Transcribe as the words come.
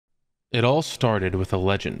It all started with a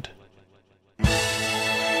legend.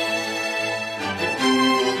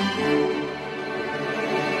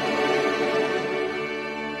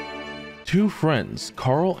 Two friends,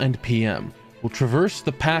 Carl and PM, will traverse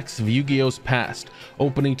the packs of Yu-Gi-Oh's past,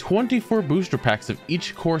 opening 24 booster packs of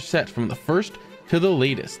each core set from the first to the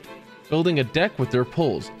latest, building a deck with their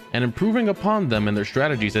pulls and improving upon them and their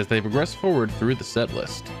strategies as they progress forward through the set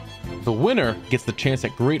list. The winner gets the chance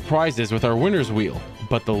at great prizes with our winner's wheel,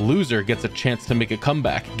 but the loser gets a chance to make a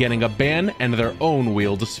comeback, getting a ban and their own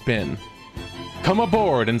wheel to spin. Come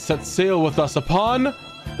aboard and set sail with us upon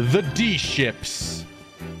the DSHYPS.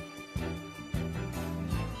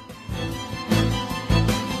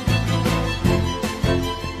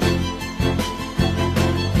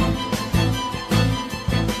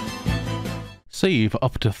 Save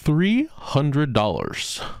up to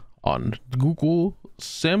 $300 on Google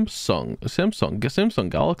Samsung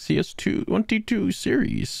Galaxy S22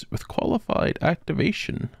 series with qualified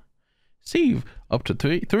activation. Save up to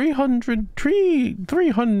 $300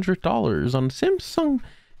 on Samsung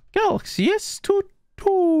Galaxy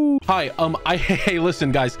S22. Hi, hey,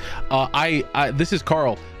 listen, guys. This is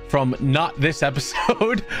Carl from not this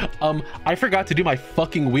episode. I forgot to do my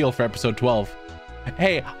fucking wheel for episode 12.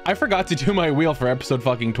 Hey, I forgot to do my wheel for episode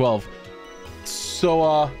fucking 12. So,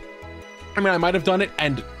 I mean, I might have done it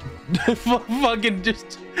and fucking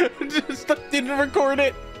just didn't record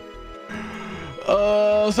it.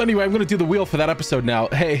 So anyway, I'm gonna do the wheel for that episode now.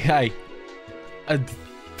 Hey,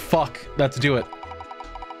 fuck, let's do it.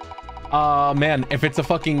 Man, if it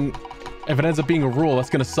ends up being a rule,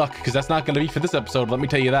 that's gonna suck because that's not gonna be for this episode. Let me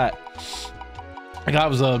tell you that. That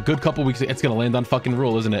was a good couple weeks. It's gonna land on fucking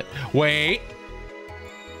rule, isn't it? Wait.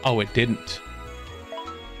 Oh, it didn't.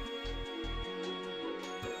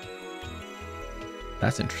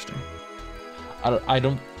 That's interesting. I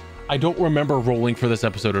don't remember rolling for this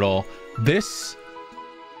episode at all. This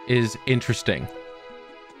is interesting.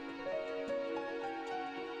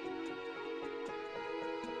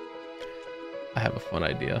 I have a fun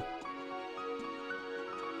idea.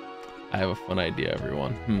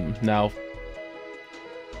 Everyone. Now.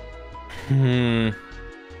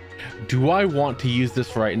 Do I want to use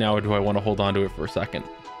this right now, or do I want to hold on to it for a second?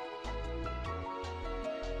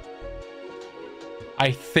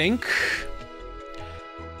 I think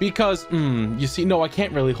because you see, no, I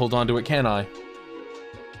can't really hold on to it, can I?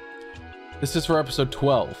 This is for episode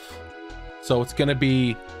 12, so it's gonna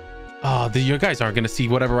be you guys aren't gonna see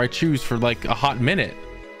whatever I choose for like a hot minute,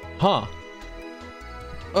 huh?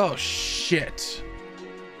 Oh shit.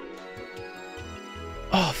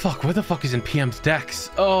 Oh fuck, where the fuck is in PM's decks?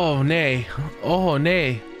 Oh nay.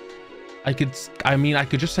 I could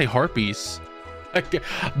just say Harpies.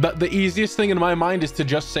 The easiest thing in my mind is to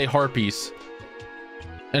just say Harpies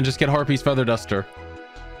and just get Harpies Feather Duster,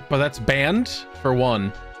 but that's banned for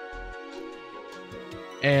one.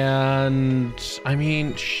 And I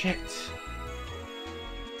mean, shit.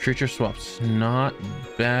 Creature swaps, not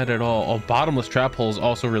bad at all. Oh, Bottomless Trap Hole is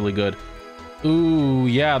also really good. Ooh,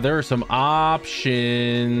 yeah, there are some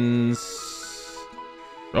options.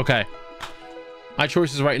 Okay. My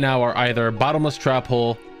choices right now are either Bottomless Trap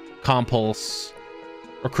Hole, Compulse,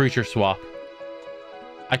 or Creature Swap.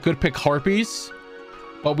 I could pick Harpies,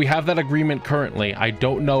 but we have that agreement currently. I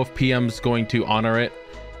don't know if PM's going to honor it.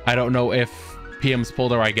 I don't know if PM's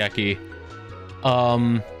pulled a Raigeki.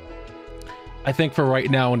 I think for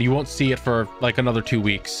right now, and you won't see it for like another 2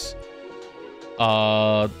 weeks,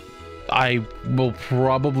 I will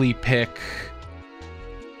probably pick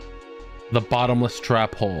the Bottomless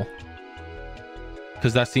Trap Hole,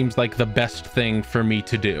 because that seems like the best thing for me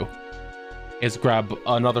to do, is grab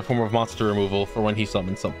another form of monster removal for when he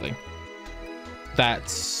summons something. That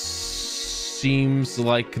seems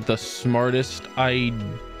like the smartest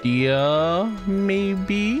idea,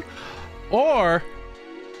 maybe. Or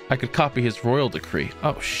I could copy his Royal Decree.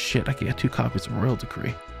 Oh shit, I could get 2 copies of Royal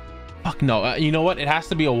Decree. Fuck no. You know what? It has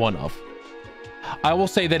to be a one-of. I will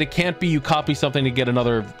say that it can't be you copy something to get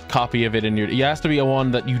another copy of it in your... It has to be a one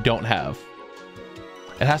that you don't have.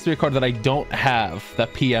 It has to be a card that I don't have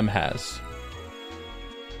that PM has.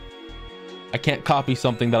 I can't copy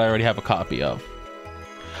something that I already have a copy of.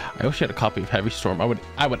 I wish I had a copy of Heavy Storm. I would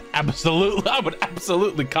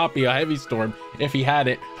absolutely copy a Heavy Storm if he had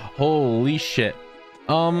it. Holy shit.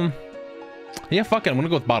 Yeah, fuck it. I'm gonna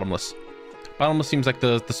go with Bottomless. Bottomless seems like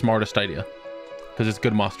the smartest idea, because it's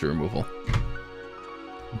good monster removal.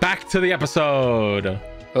 Back to the episode.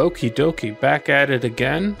 Okie dokie, back at it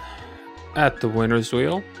again at the winner's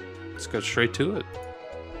wheel. Let's go straight to it.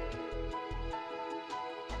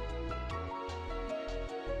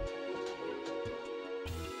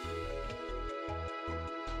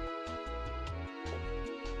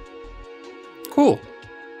 Cool.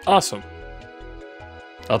 Awesome.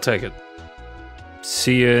 I'll take it.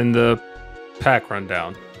 See you in the pack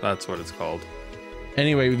rundown. That's what it's called.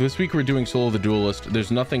 Anyway, this week we're doing Soul of the Duelist.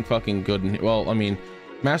 There's nothing fucking good in here. Well, I mean,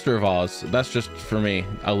 Master of Oz. That's just for me.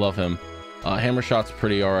 I love him. Hammer Shot's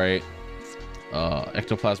pretty alright.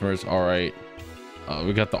 Ectoplasmer's alright.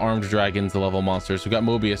 We got the Armed Dragons, the level monsters. We got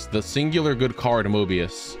Mobius, the singular good card,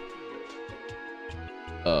 Mobius.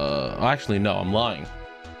 Actually, no, I'm lying.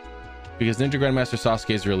 Because Ninja Grandmaster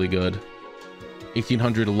Sasuke is really good.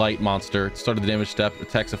 1800 light monster. Started the damage step.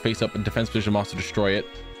 Attacks a face-up and defense position monster. Destroy it.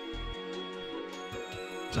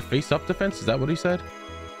 It's a face-up defense? Is that what he said?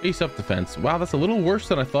 Face-up defense. Wow, that's a little worse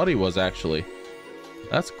than I thought he was, actually.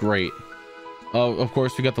 That's great. Of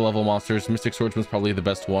course, we got the level monsters. Mystic Swordsman's probably the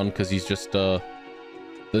best one because he's just the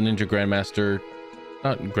Ninja Grandmaster.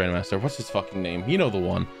 Not Grandmaster. What's his fucking name? You know the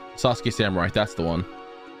one. Sasuke Samurai. That's the one.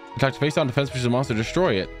 Attack to face-down defense position monster.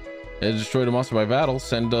 Destroy it. Destroy the monster by battle.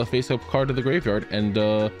 Send a face-up card to the graveyard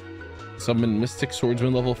and summon Mystic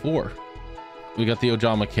Swordsman level 4. We got the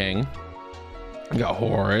Ojama King. We got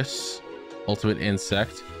Horus, Ultimate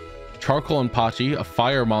Insect. Charcoal and Pachi, a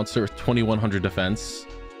fire monster with 2100 defense.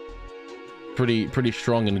 Pretty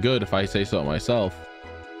strong and good if I say so myself.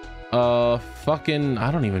 Fucking,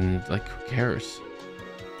 I don't even, like, who cares?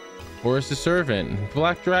 Horus' Servant,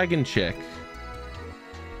 Black Dragon Chick.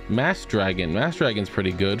 Mass Dragon. Mass Dragon's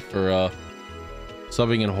pretty good for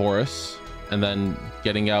subbing in Horus and then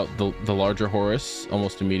getting out the larger Horus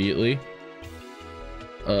almost immediately.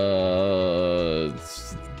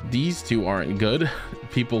 These two aren't good.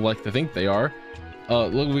 People like to think they are.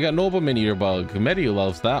 Look, we got Noble Mini-Eater Bug. Medi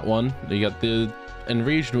loves that one. You got the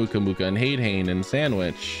Enraged Muka Muka and Hane and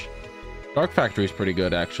Sandwich. Dark Factory is pretty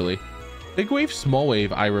good, actually. Big Wave, Small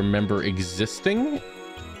Wave, I remember existing.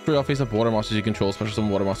 Throw face up water monsters you control, special summon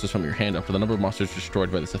water monsters from your hand up to the number of monsters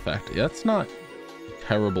destroyed by this effect. Yeah, that's not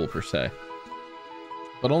terrible per se.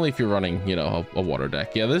 But only if you're running, you know, a water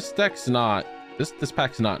deck. Yeah, this deck's not... This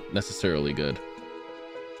pack's not necessarily good.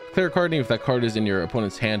 Clear a card name. If that card is in your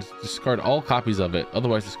opponent's hand, discard all copies of it.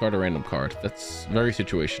 Otherwise, discard a random card. That's very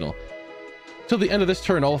situational. Till the end of this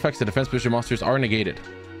turn, all effects of defense position monsters are negated.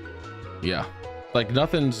 Yeah. Like,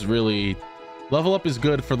 nothing's really... Level up is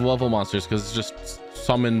good for the level monsters because it's just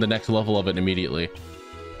summon the next level of it immediately.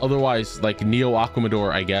 Otherwise, like Neo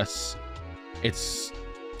Aquamador, I guess. It's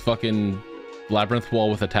fucking Labyrinth Wall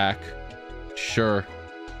with attack. Sure.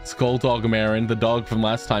 Skulldog Marin, the dog from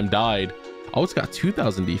last time, died. Oh, it's got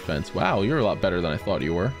 2000 defense. Wow, you're a lot better than I thought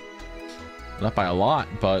you were. Not by a lot,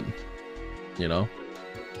 but you know.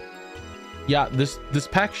 Yeah, this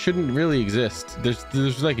pack shouldn't really exist.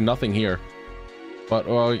 There's like nothing here. But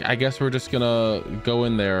well, I guess we're just gonna go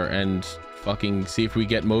in there and fucking see if we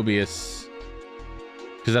get Mobius,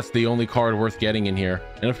 because that's the only card worth getting in here.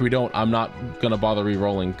 And if we don't, I'm not gonna bother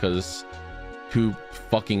re-rolling because who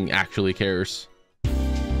fucking actually cares?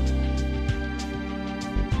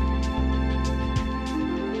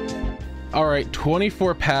 All right,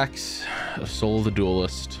 24 packs of Soul of the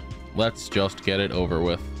Duelist. Let's just get it over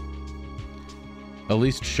with. At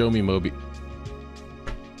least show me Moby.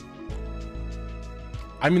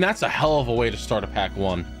 I mean, that's a hell of a way to start a pack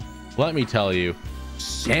one. Let me tell you.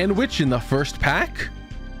 Sandwich in the first pack?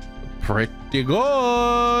 Pretty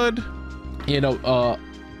good. You know,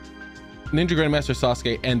 Ninja Grandmaster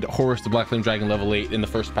Sasuke and Horus the Black Flame Dragon level 8 in the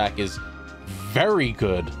first pack is very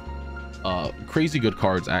good. Crazy good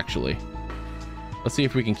cards, actually. Let's see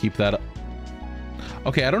if we can keep that up.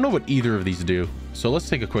 Okay, I don't know what either of these do, so let's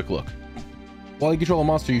take a quick look. While you control a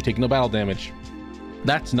monster, you take no battle damage.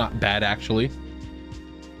 That's not bad, actually.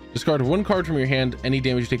 Discard one card from your hand. Any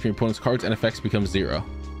damage you take from your opponent's cards and effects becomes 0.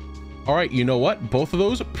 All right, you know what? Both of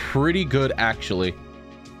those pretty good, actually.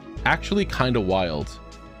 Actually, kind of wild.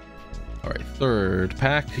 All right, third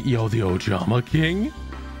pack. Yo, the Ojama King.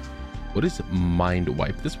 What is Mind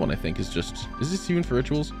Wipe? This one, I think, is just... Is this even for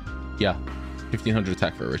rituals? Yeah. 1500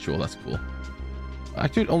 attack for a ritual. That's cool.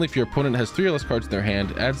 Activate only if your opponent has 3 or less cards in their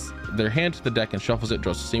hand, adds their hand to the deck and shuffles it,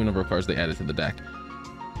 draws the same number of cards they added to the deck.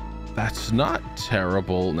 That's not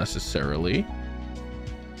terrible necessarily.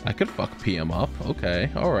 I could fuck PM up. Okay,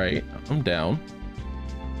 all right, I'm down.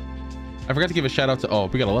 I forgot to give a shout out to... Oh,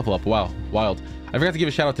 we got a level up. Wow, wild. I forgot to give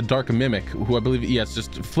a shout out to Dark Mimic, who I believe... Yeah, it's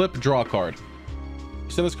just flip, draw a card.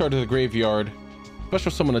 Send this card to the graveyard. Special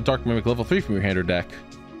summon a Dark Mimic level 3 from your hand or deck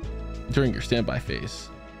during your standby phase.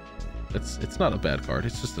 It's not a bad card.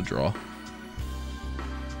 It's just a draw.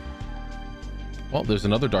 Well, there's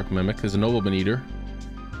another Dark Mimic. There's a Noble Eater.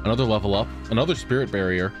 Another level up. Another Spirit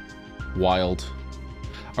Barrier. Wild.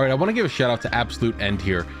 All right, I want to give a shout out to Absolute End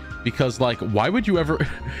here because, like, why would you ever...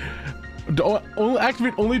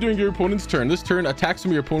 Activate only during your opponent's turn. This turn, attacks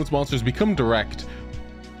from your opponent's monsters become direct.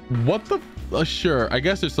 What the? Sure, I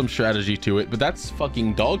guess there's some strategy to it, but that's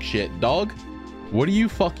fucking dog shit, dog. What are you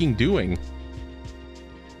fucking doing?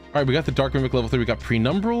 All right, we got the Dark Mimic level 3. We got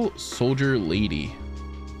Prenumbral Soldier Lady.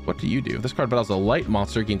 What do you do? If this card battles a light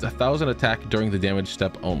monster, gains 1,000 attack during the damage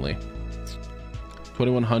step only.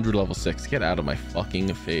 2100 level 6. Get out of my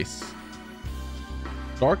fucking face.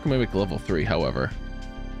 Dark Mimic level 3, however.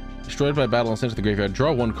 Destroyed by battle and sent to the graveyard,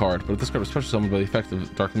 draw 1 card, but if this card was special summoned by the effect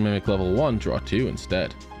of Dark Mimic level 1, draw 2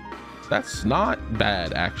 instead. That's not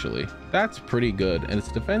bad, actually. That's pretty good. And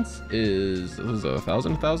its defense is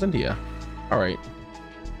 1,000? Yeah. All right.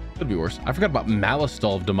 Could be worse. I forgot about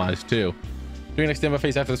Malistol of Demise, too. During next stand by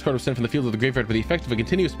phase, after this card was sent from the field to the graveyard by the effect of a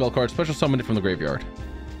continuous spell card, special summon it from the graveyard.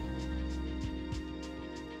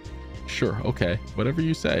 Sure, okay. Whatever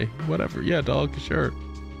you say. Whatever. Yeah, dog, sure.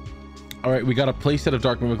 All right, we got a playset of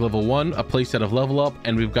Dark Mimic level 1, a playset of Level Up,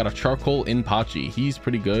 and we've got a Charcoal Inpachi. He's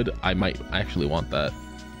pretty good. I might actually want that.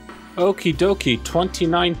 Okie dokie,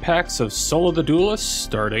 29 packs of Solo the Duelist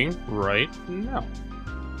starting right now.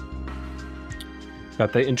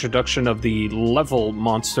 Got the introduction of the level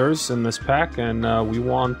monsters in this pack, and we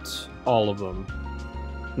want all of them.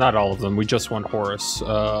 Not all of them, we just want Horus.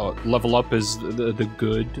 Level Up is the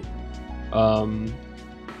good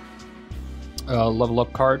level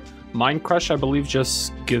up card. Mind Crush, I believe,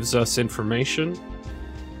 just gives us information.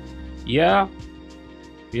 Yeah,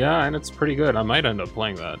 and it's pretty good. I might end up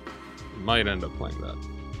playing that.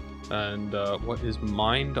 And what is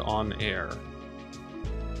Mind on Air?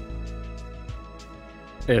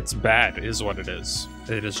 It's bad, is what it is.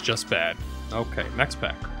 It is just bad. Okay, next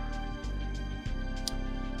pack.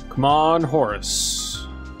 Come on, Horus.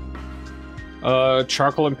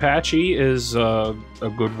 Charcoal Inpachi is a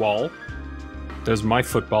good wall. There's My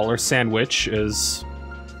Footballer. Sandwich is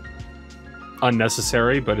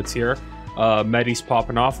unnecessary, but it's here. Medi's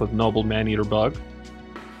popping off with Noble Maneater Bug.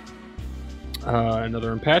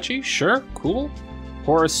 Another Inpachi. Sure, cool.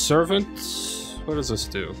 Horus Servant. What does this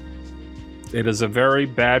do? It is a very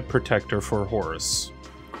bad protector for Horus.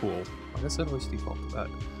 Cool. I guess that always default to that.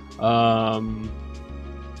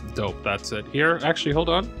 Dope, that's it. Here, actually, hold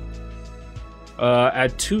on.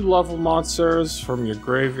 Add 2 level monsters from your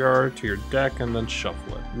graveyard to your deck and then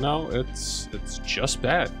shuffle it. No, it's just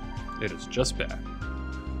bad. It is just bad.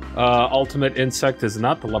 Ultimate Insect is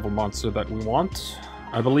not the level monster that we want.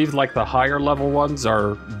 I believe like the higher level ones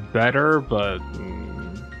are better, but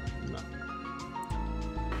no.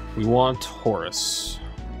 We want Horus.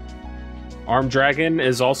 Armed Dragon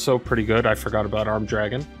is also pretty good. I forgot about Armed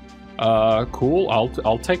Dragon. Cool.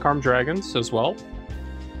 I'll take Armed Dragons as well.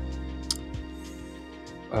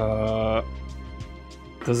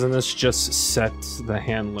 Doesn't this just set the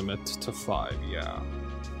hand limit to 5? Yeah.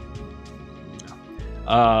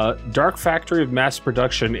 Dark Factory of Mass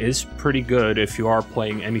Production is pretty good if you are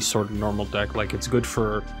playing any sort of normal deck. Like, it's good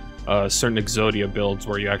for certain Exodia builds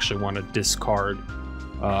where you actually want to discard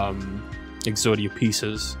Exodia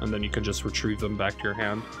pieces, and then you can just retrieve them back to your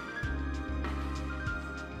hand.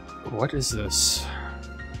 What is this?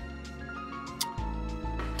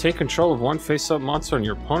 Take control of 1 face-up monster on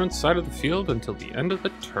your opponent's side of the field until the end of the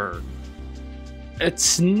turn.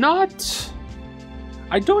 It's not...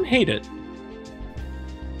 I don't hate it.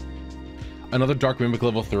 Another Dark Mimic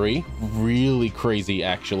level 3. Really crazy,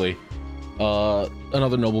 actually.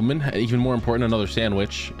 Another Nobleman. Even more important, another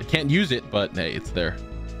Sandwich. I can't use it, but hey, it's there.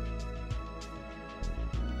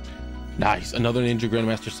 Nice. Another Ninja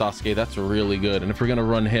Grandmaster Sasuke. That's really good. And if we're going to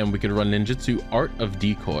run him, we could run Ninjutsu Art of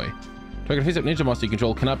Decoy. Target face-up ninja monster you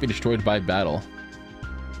control cannot be destroyed by battle.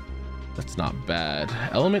 That's not bad.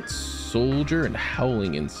 Element Soldier and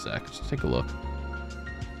Howling Insect. Let's take a look.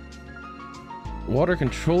 Water,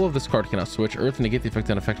 control of this card cannot switch. Earth, negate the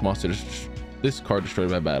effect on effect monster. This card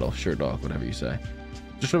destroyed by battle. Sure, dog, whatever you say.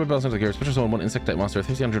 Destroyed by battle, sounds like your special summon 1 insect type monster.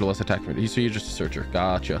 300 or less attack. So you're just a searcher.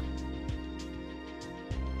 Gotcha.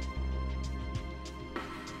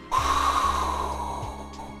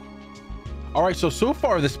 All right, so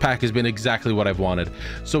far this pack has been exactly what I've wanted.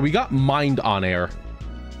 So we got Mind on Air.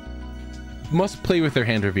 Must play with their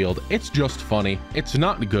hand revealed. It's just funny. It's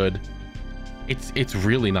not good. It's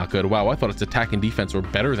really not good. Wow, I thought its attack and defense were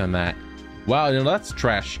better than that. Wow, you know, that's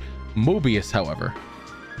trash. Mobius, however.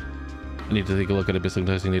 I need to take a look at Abyssal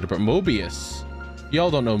Designator, but Mobius.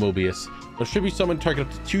 Y'all don't know Mobius. There should be someone target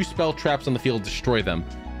up to 2 spell traps on the field, destroy them.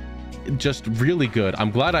 Just really good.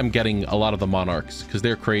 I'm glad I'm getting a lot of the Monarchs, because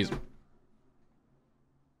they're crazy.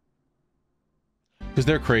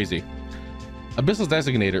 Abyssal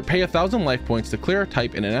Designator. Pay 1,000 life points, declare a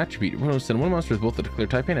type and an attribute. We're going to send 1 monster with both the declare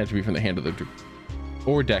type and attribute from the hand of the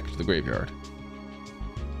or deck to the graveyard.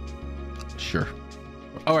 Sure.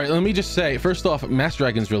 All right, let me just say, first off, Mass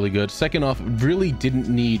Dragon's really good. Second off, really didn't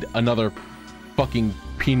need another fucking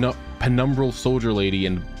penumbral soldier lady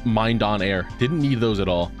and mind on air. Didn't need those at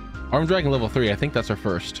all. Armed Dragon level 3, I think that's our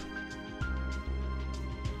first.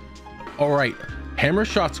 All right, Hammer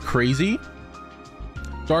Shot's crazy.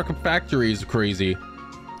 Dark Factory is crazy.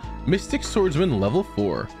 Mystic Swordsman level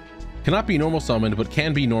 4. Cannot be normal summoned, but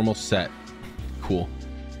can be normal set. Cool.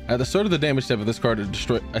 At the start of the damage step of this card,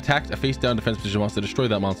 attacked a face-down defense position monster, destroy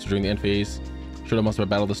that monster during the end phase. Destroy that monster by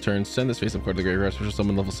battle this turn. Send this face-up card to the graveyard, special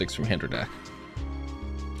summon level 6 from hand or deck.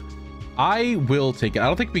 I will take it. I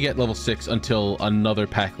don't think we get level 6 until another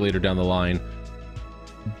pack later down the line.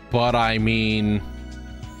 But I mean,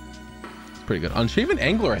 it's pretty good. Unshaven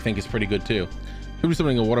Angler, I think, is pretty good too. Could be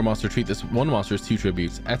summoning a water monster. Treat this one monster as 2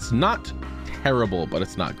 tributes. That's not terrible, but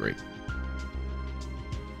it's not great.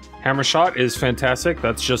 Hammer Shot is fantastic.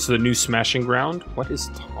 That's just the new Smashing Ground. What is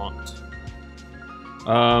Taunt?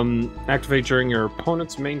 Activate during your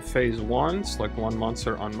opponent's main phase 1. Select one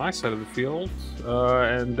monster on my side of the field,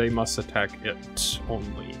 and they must attack it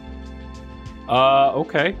only.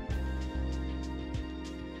 Okay.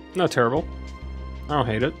 Not terrible. I don't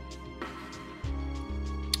hate it.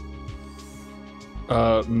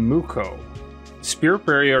 Muko. Spirit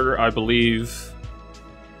Barrier, I believe.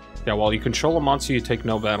 Yeah, while you control a monster, you take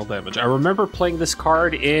no battle damage. I remember playing this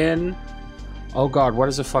card in... Oh god, what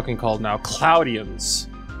is it fucking called now? Cloudians.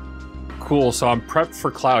 Cool, so I'm prepped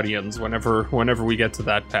for Cloudians whenever we get to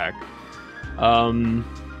that pack.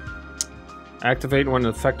 Activate when an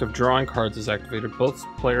effect of drawing cards is activated. Both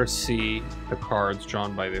players see the cards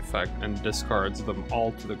drawn by the effect and discards them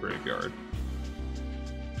all to the graveyard.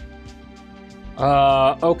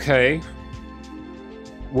 Okay.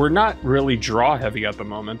 We're not really draw heavy at the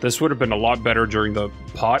moment. This would have been a lot better during the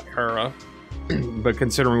pot era, but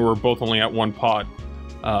considering we're both only at 1 pot,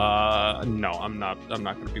 no, I'm not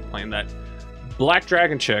going to be playing that. Black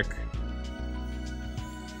Dragon Chick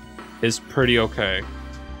is pretty okay,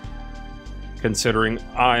 considering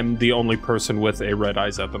I'm the only person with a red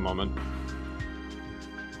eyes at the moment.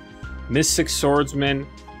 Mystic Swordsman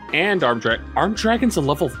and Armed Dragon's a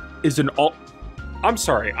level is an alt. I'm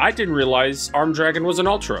sorry, I didn't realize Armed Dragon was an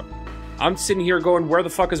Ultra. I'm sitting here going, where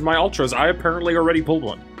the fuck is my Ultras? I apparently already pulled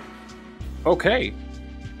one. Okay.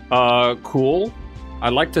 Cool.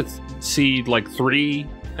 I'd like to see, like, 3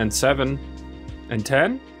 and 7 and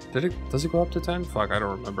 10? Does it go up to 10? Fuck, I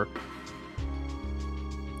don't remember.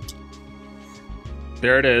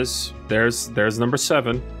 There it is. There's number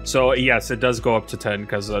 7. So, yes, it does go up to 10,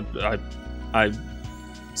 because I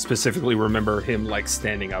specifically remember him, like,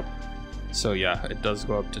 standing up. So yeah, it does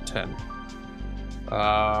go up to 10.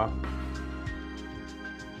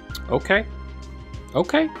 Okay.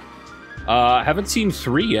 Okay. Haven't seen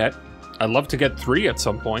 3 yet. I'd love to get 3 at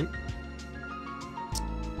some point.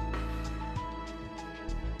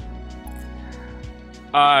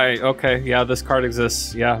 Okay, yeah, this card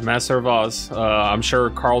exists. Yeah, Master of Oz. I'm sure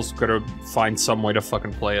Carl's gonna find some way to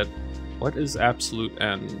fucking play it. What is Absolute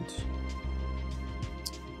End?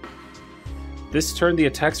 This turn, the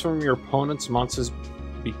attacks from your opponent's monsters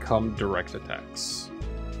become direct attacks.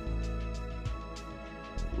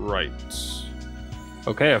 Right.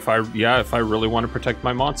 Okay, if I really want to protect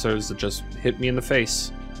my monsters, it just hit me in the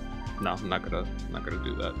face. No, I'm not gonna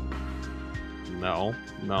do that. No.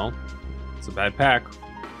 It's a bad pack.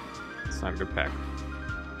 It's not a good pack.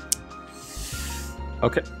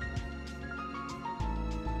 Okay.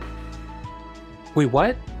 Wait,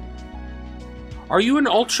 what? Are you an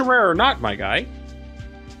ultra rare or not, my guy?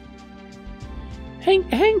 Hang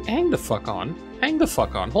the fuck on. Hang the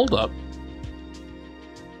fuck on. Hold up.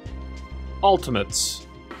 Ultimates.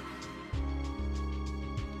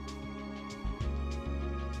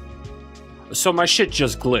 So my shit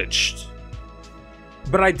just glitched.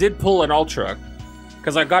 But I did pull an ultra.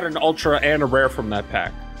 Because I got an ultra and a rare from that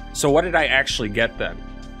pack. So what did I actually get then?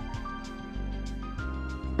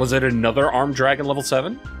 Was it another Armed Dragon level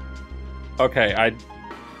 7? Okay,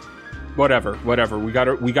 whatever. We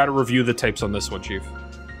gotta review the tapes on this one, Chief.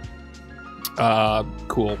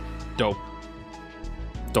 Cool. Dope.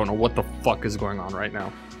 Don't know what the fuck is going on right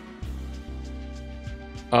now.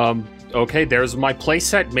 Okay, there's my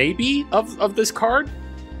playset, maybe, of this card.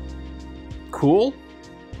 Cool.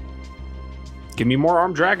 Give me more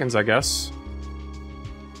Armed Dragons, I guess.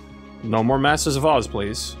 No more Masters of Oz,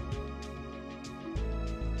 please.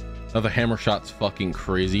 Another Hammer Shot's fucking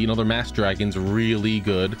crazy. Another Mass Dragon's really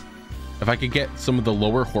good. If I could get some of the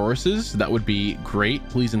lower Horuses, that would be great.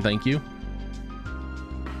 Please and thank you.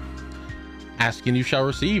 Ask and you shall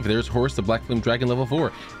receive. There's Horus the Black Flame Dragon level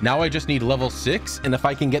 4. Now I just need level 6, and if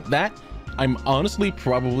I can get that, I'm honestly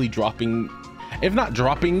probably dropping, if not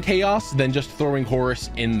dropping Chaos, then just throwing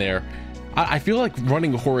Horus in there. I feel like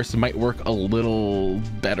running Horus might work a little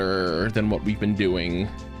better than what we've been doing,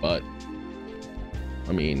 but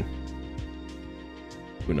I mean,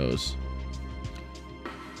 who knows?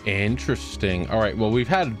 Interesting. All right, well, we've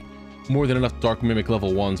had more than enough Dark Mimic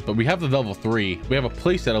level 1s, but we have the level 3. We have a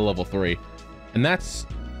playset of level 3, and that's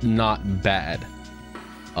not bad.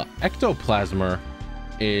 Ectoplasmer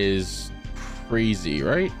is crazy,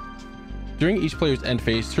 right? During each player's end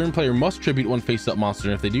phase, turn player must tribute one face-up monster,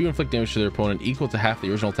 and if they do inflict damage to their opponent equal to half the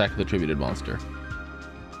original attack of the tributed monster.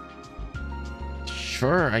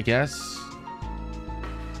 Sure, I guess.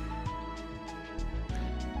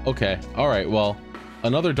 Okay, all right, well,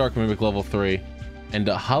 another Dark Mimic level 3 and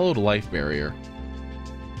a Hollowed Life Barrier.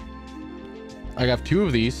 I have 2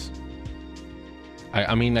 of these.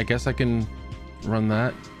 I mean, I guess I can run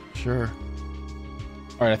that. Sure.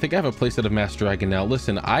 All right, I think I have a playset of Master Dragon now.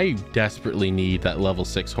 Listen, I desperately need that level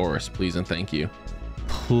 6 Horus, please and thank you.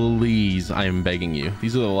 Please, I am begging you.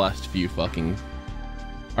 These are the last few fucking...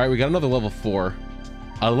 All right, we got another level 4.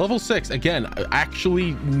 Level 6, again,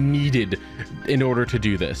 actually needed in order to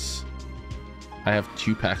do this. I have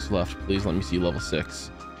 2 packs left. Please let me see level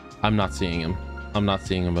 6. I'm not seeing him. I'm not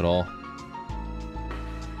seeing him at all.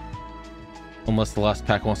 Unless the last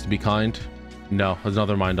pack wants to be kind. No, there's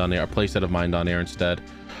another Mind on Air. A playset of Mind on Air instead.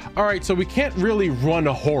 All right, so we can't really run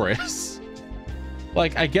a Horus.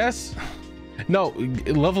 Like, I guess... No,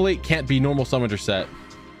 level 8 can't be normal summoned or set.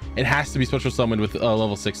 It has to be special summoned with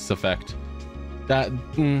level 6's effect.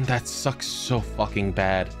 That sucks so fucking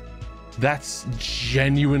bad. That's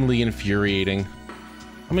genuinely infuriating.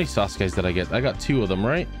 How many Sasuke's did I get? I got 2 of them,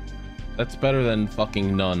 right? That's better than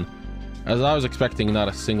fucking none. As I was expecting, not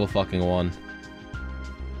a single fucking one.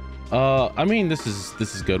 I mean, this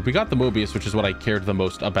is good. We got the Mobius, which is what I cared the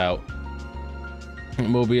most about.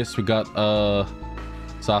 Mobius, we got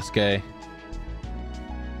Sasuke.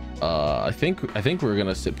 I think we're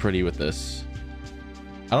gonna sit pretty with this.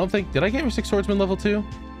 I don't think, did I get Mystic Swordsman level 2?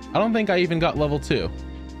 I don't think I even got level 2.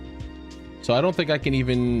 So I don't think I can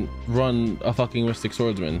even run a fucking Mystic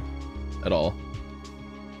Swordsman at all.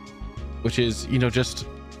 Which is, you know, just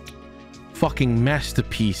fucking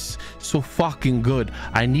masterpiece. So fucking good.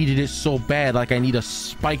 I needed it so bad, like I need a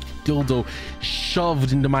spiked dildo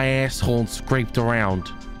shoved into my asshole and scraped around.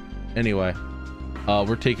 Anyway,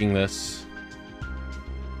 we're taking this.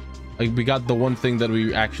 Like, we got the one thing that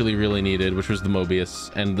we actually really needed, which was the Mobius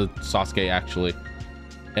and the Sasuke, actually.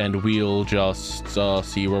 And we'll just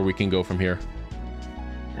see where we can go from here.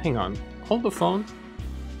 Hang on. Hold the phone.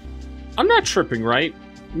 I'm not tripping, right?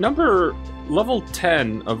 Level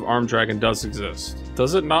 10 of Armed Dragon does exist.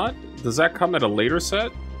 Does it not? Does that come at a later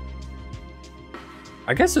set?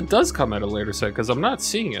 I guess it does come at a later set, because I'm not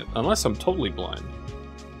seeing it, unless I'm totally blind.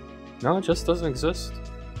 No, it just doesn't exist.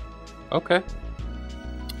 Okay.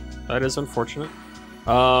 That is unfortunate.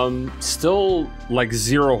 Still, like,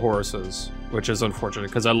 0 Horuses, which is unfortunate,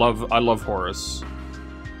 because I love Horus.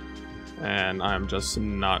 And I'm just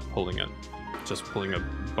not pulling it. Just pulling a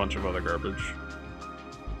bunch of other garbage.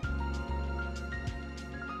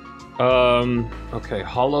 Okay,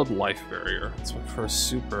 Hollowed Life Barrier. That's my first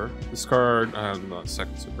super. Discard, the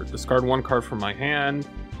second super. Discard 1 card from my hand.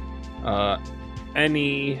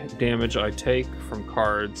 Any damage I take from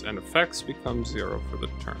cards and effects becomes 0 for the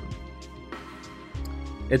turn.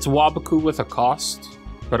 It's Wabaku with a cost,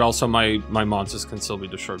 but also my monsters can still be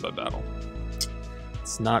destroyed by battle.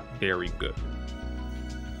 It's not very good.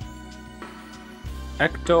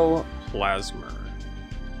 Ectoplasmer.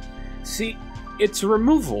 See, it's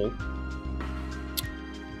removal,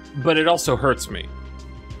 but it also hurts me.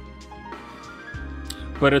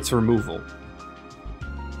 But it's removal.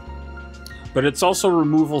 But it's also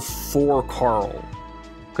removal for Carl.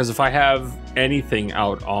 Because if I have anything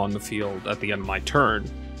out on the field at the end of my turn,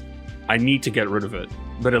 I need to get rid of it.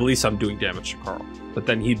 But at least I'm doing damage to Carl. But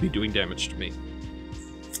then he'd be doing damage to me.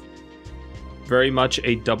 Very much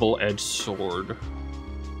a double-edged sword.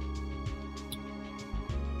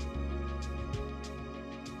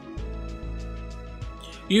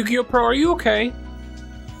 Yugioh Pro, are you okay?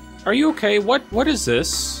 Are you okay? What is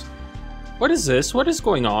this? What is this? What is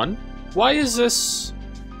going on? Why is this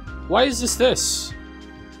this?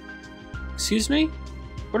 Excuse me?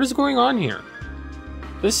 What is going on here?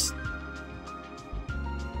 This...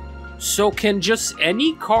 So can just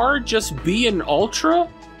any card just be an Ultra?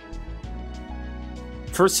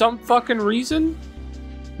 For some fucking reason?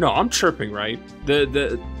 No, I'm tripping, right?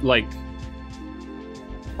 Like...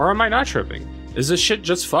 Or am I not tripping? Is this shit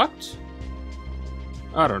just fucked?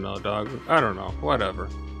 I don't know, dog. I don't know. Whatever.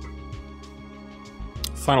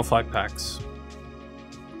 Final 5 packs.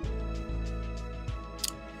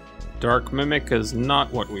 Dark Mimic is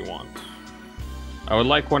not what we want. I would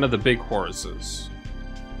like one of the big horses.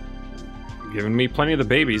 Giving me plenty of the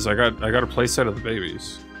babies. I got a playset of the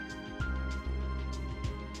babies.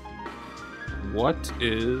 What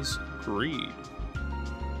is greed?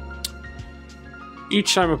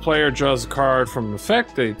 Each time a player draws a card from an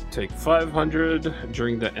effect, they take 500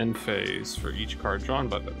 during the end phase for each card drawn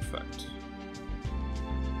by that effect.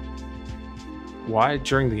 Why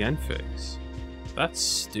during the end phase? That's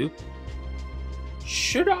stupid.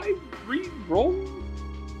 Should I re-roll?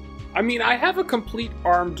 I mean, I have a complete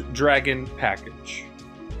armed dragon package.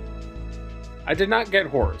 I did not get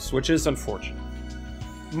Horus, which is unfortunate.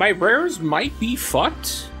 My rares might be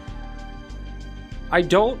fucked. I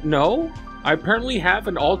don't know. I apparently have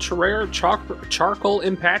an ultra rare charcoal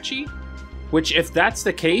Impachi, which if that's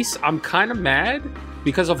the case, I'm kind of mad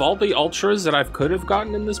because of all the ultras that I could have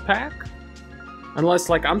gotten in this pack. Unless,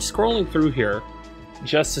 like, I'm scrolling through here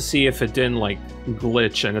just to see if it didn't, like,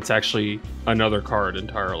 glitch and it's actually another card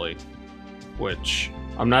entirely. Which,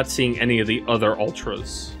 I'm not seeing any of the other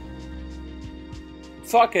ultras.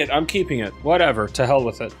 Fuck it, I'm keeping it. Whatever, to hell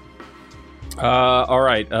with it.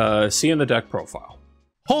 Alright, see in the deck profile.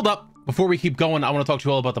 Hold up. Before we keep going, I want to talk to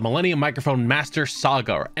you all about the Millennium Microphone Master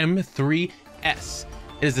Saga, or M3S. It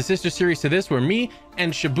is the sister series to this, where me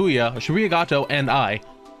and Shibuya Gato and I,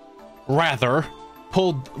 rather,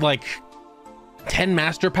 pulled like 10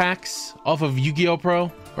 master packs off of Yu-Gi-Oh!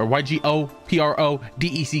 Pro, or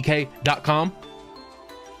YGOPRODECK.com.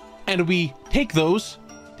 And we take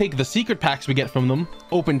the secret packs we get from them,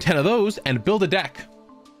 open 10 of those, and build a deck.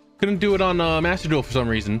 Couldn't do it on Master Duel for some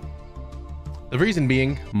reason. The reason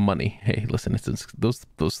being money. Hey, listen, those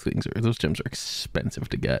gems are expensive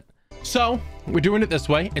to get. So we're doing it this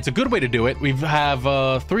way. It's a good way to do it. We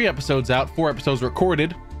have 3 episodes out, 4 episodes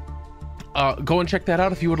recorded. Go and check that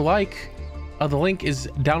out if you would like. The link is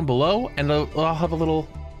down below, and I'll have a little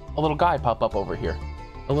guy pop up over here.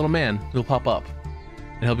 A little man who'll pop up,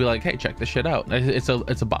 and he'll be like, "Hey, check this shit out." It's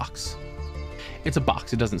a box. It's a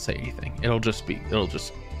box. It doesn't say anything. It'll just be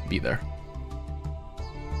there.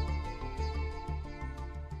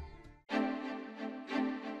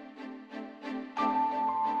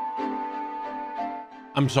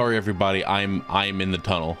 I'm sorry, everybody. I'm in the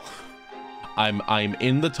tunnel. I'm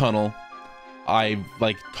in the tunnel. I've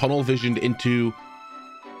like tunnel visioned into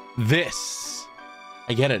this.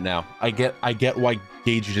 I get it now. I get why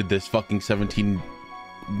Gage did this fucking 17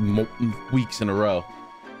 weeks in a row.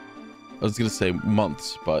 I was gonna say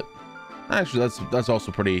months, but actually that's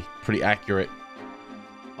also pretty accurate.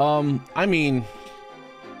 I mean,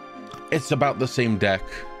 it's about the same deck.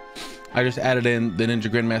 I just added in the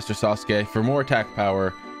Ninja Grandmaster Sasuke for more attack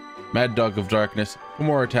power, Mad Dog of Darkness for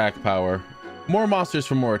more attack power, more monsters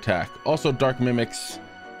for more attack, also Dark Mimics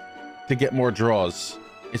to get more draws.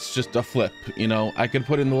 It's just a flip, you know. I could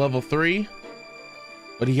put in the level 3,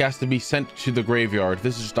 but he has to be sent to the graveyard.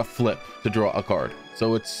 This is just a flip to draw a card.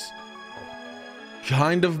 So it's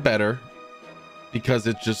kind of better because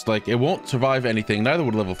it's just like, it won't survive anything. Neither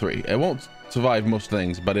would level 3. It won't survive most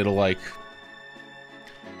things, but it'll like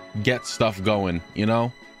get stuff going, you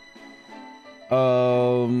know.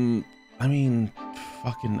 I mean,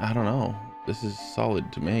 fucking, I don't know. This is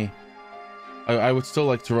solid to me. I would still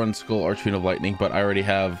like to run Skull Archfiend of Lightning, but I already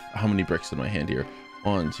have how many bricks in my hand here?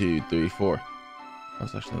 1, 2, 3, 4.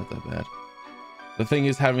 That's actually not that bad. The thing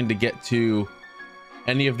is having to get to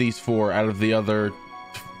any of these 4 out of the other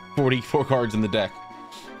 44 cards in the deck.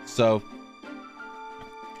 So,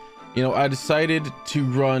 you know, I decided to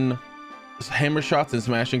run Hammer Shots and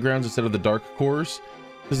Smashing Grounds instead of the Dark Cores,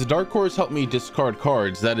 because the Dark Cores help me discard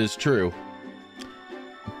cards. That is true,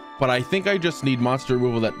 but I think I just need monster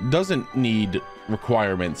removal that doesn't need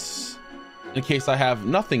requirements in case I have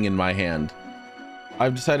nothing in my hand.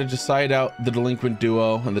 I've decided to side out the Delinquent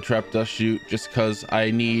Duo and the Trap Dust Shoot just because I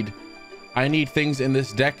need things in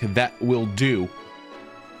this deck that will do.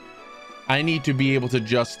 I need to be able to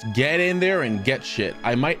just get in there and get shit.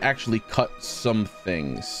 I might actually cut some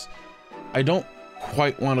things. I don't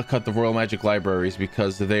quite want to cut the Royal Magic Libraries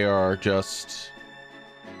because they are just,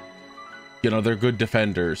 you know, they're good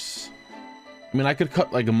defenders. I mean, I could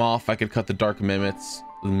cut like a Moth. I could cut the Dark Mimits.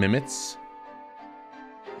 You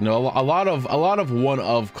know, a lot of one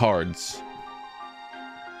of cards,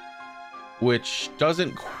 which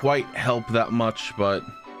doesn't quite help that much. But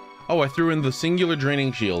oh, I threw in the Singular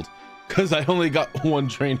Draining Shield because I only got 1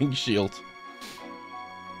 Draining Shield.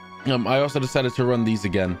 I also decided to run these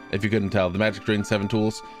again, if you couldn't tell, the Magic Drain 7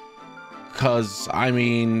 tools, because I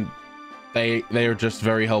mean, They are just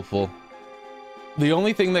very helpful. The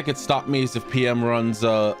only thing that could stop me is if PM runs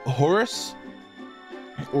Horus,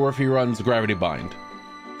 or if he runs Gravity Bind,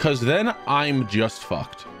 because then I'm just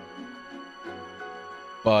fucked.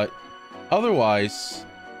 But otherwise,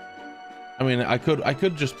 I mean, I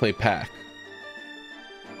could just play Pack.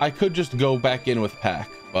 I could just go back in with Pack,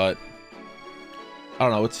 but I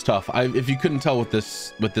don't know, it's tough. If you couldn't tell with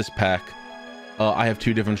this pack, I have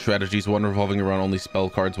two different strategies, one revolving around only spell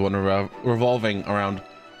cards, one revolving around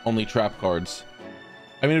only trap cards.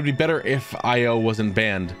 I mean, it'd be better if IO wasn't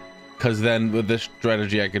banned, because then with this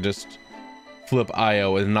strategy I could just flip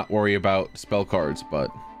IO and not worry about spell cards. But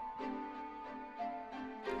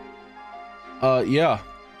yeah,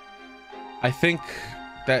 I think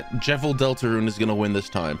that Jevil Deltarune is gonna win this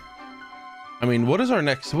time. I mean, what is our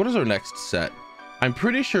next set? I'm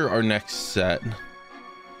pretty sure our next set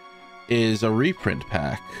is a reprint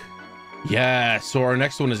pack. Yeah, so our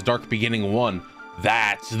next one is Dark Beginning 1.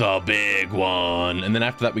 That's the big one. And then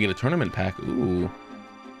after that we get a tournament pack. Ooh.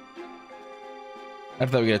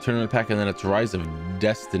 After that we get a tournament pack, and then it's Rise of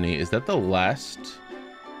Destiny. Is that the last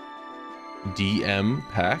DM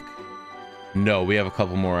pack? No, we have a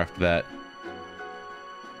couple more after that.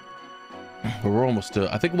 We're almost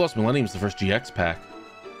to, I think Lost Millennium is the first GX pack.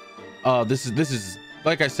 This is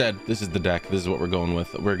like I said, this is the deck. This is what we're going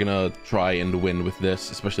with. We're gonna try and win with this,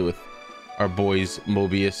 especially with our boys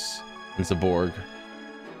Mobius and Zaborg.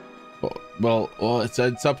 Well,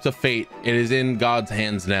 it's up to fate. It is in God's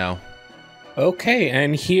hands now. Okay,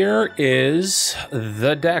 and here is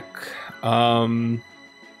the deck.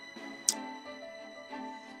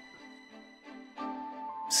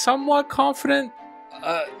 Somewhat confident.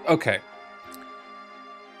 Okay.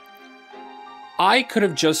 I could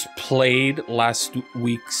have just played last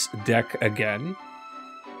week's deck again,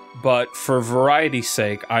 but for variety's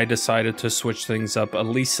sake, I decided to switch things up at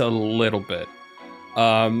least a little bit.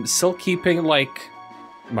 Still keeping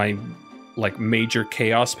my major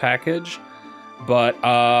chaos package, but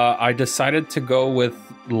I decided to go with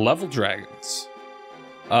level dragons.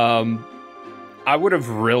 I would have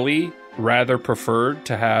really rather preferred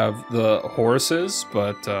to have the Horuses,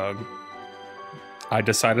 but I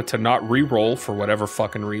decided to not re-roll for whatever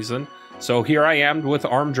fucking reason. So here I am with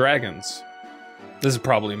armed dragons. This is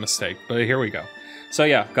probably a mistake, but here we go. So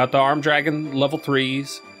yeah, got the armed dragon level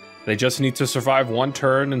 3s. They just need to survive one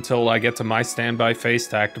turn until I get to my standby phase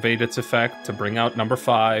to activate its effect to bring out number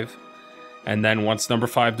 5. And then once number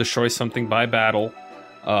 5 destroys something by battle,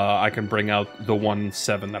 I can bring out the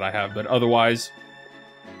 1/7 that I have. But otherwise,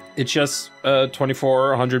 it's just a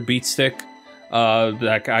 2400 beat stick.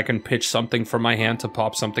 That I can pitch something from my hand to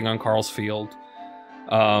pop something on Carl's field.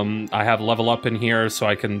 I have level up in here, so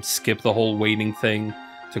I can skip the whole waiting thing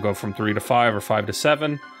to go from 3 to 5 or 5 to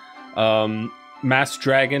 7. Mass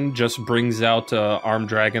Dragon just brings out Armed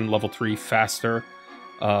Dragon level 3 faster.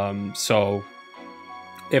 So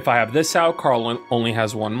if I have this out, Carl only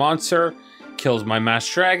has one monster, kills my Mass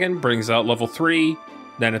Dragon, brings out level 3,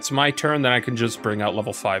 then it's my turn, then I can just bring out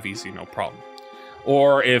level 5 easy, no problem.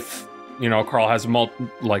 Or if, you know, Carl has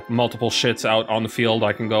multiple shits out on the field,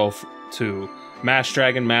 I can go to Mass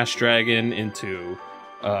Dragon into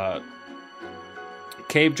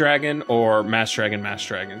Cave Dragon, or Mass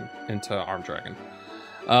Dragon into Armed Dragon.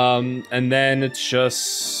 And then it's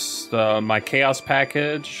just my Chaos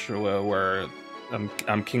package, where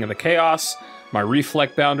I'm King of the Chaos, my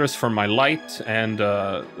Reflect Bounders for my Light, and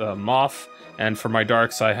Moth, and for my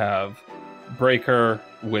Darks I have Breaker,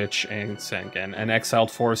 Witch, and Sengen. And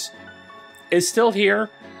Exiled Force is still here.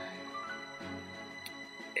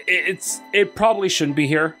 It probably shouldn't be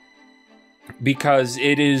here, because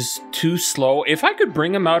it is too slow. If I could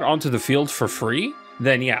bring him out onto the field for free,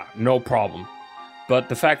 then yeah, no problem. But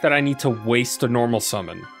the fact that I need to waste a normal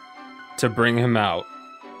summon to bring him out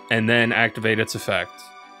and then activate its effect,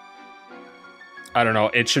 I don't know.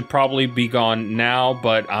 It should probably be gone now,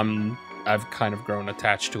 but I've kind of grown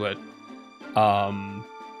attached to it.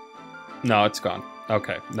 No, it's gone.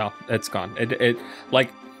 Okay, no, it's gone.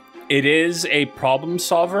 It is a problem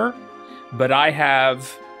solver, but I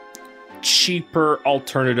have cheaper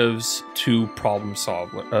alternatives to problem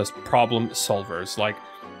solvers. Like,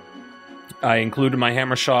 I included my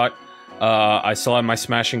Hammer Shot. I still have my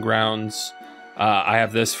Smashing Grounds. I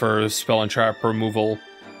have this for spell and trap removal.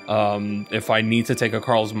 If I need to take a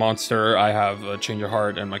Carl's monster, I have a Change of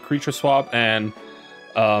Heart and my Creature Swap, and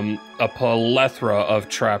a plethora of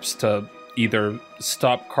traps to either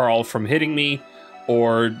stop Carl from hitting me,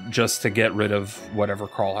 or just to get rid of whatever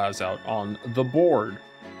Carl has out on the board.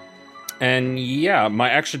 And yeah,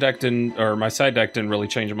 my extra deck didn't, or my side deck didn't really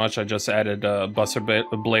change much. I just added Buster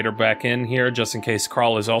Blader back in here, just in case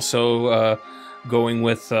Carl is also going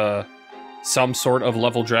with some sort of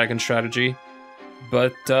level dragon strategy.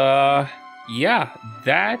 But yeah,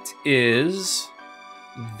 that is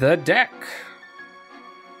the deck.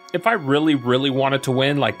 If I really, really wanted to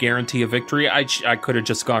win, like guarantee a victory, I could have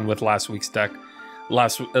just gone with last week's deck.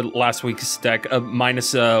 Last week's deck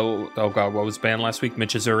minus oh god, what was banned last week?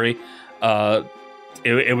 Michizuri.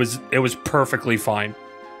 It was perfectly fine.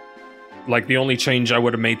 Like the only change I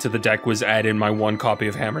would have made to the deck was add in my 1 copy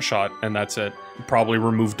of Hammershot, and that's it. Probably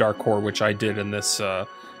remove Dark Core, which I did in this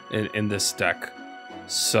in this deck.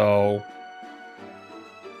 So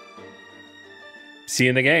see you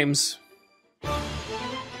in the games.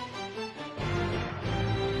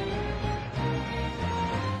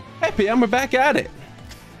 Hey PM, we're back at it.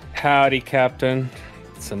 Howdy, Captain.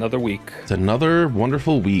 It's another week. It's another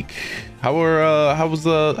wonderful week. How was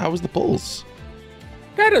the polls?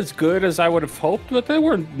 Not as good as I would have hoped, but they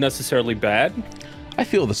weren't necessarily bad. I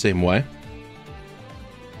feel the same way.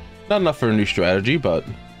 Not enough for a new strategy, but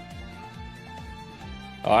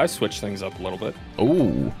I switched things up a little bit.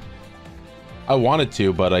 oh, I wanted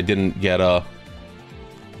to, but I didn't get a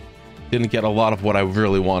lot of what I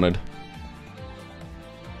really wanted.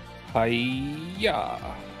 Hiya.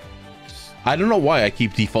 I don't know why I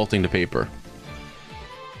keep defaulting to paper.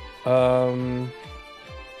 Oh,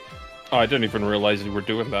 I didn't even realize you were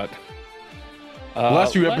doing that. The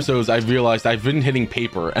last few episodes, I've realized I've been hitting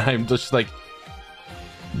paper, and I'm just like,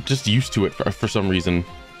 just used to it for some reason.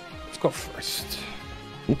 Let's go first.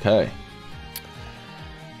 Okay.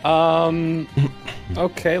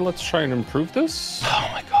 Okay, let's try and improve this. Oh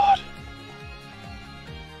my god.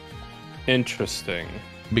 Interesting.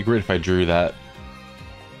 It'd be great if I drew that.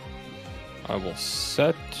 I will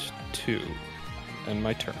set 2 and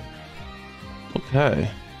my turn. Okay.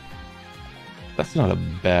 That's not a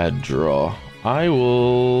bad draw. I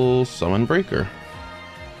will summon Breaker.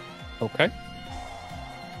 Okay.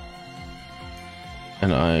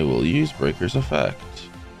 And I will use Breaker's effect.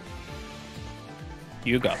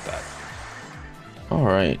 You got that. All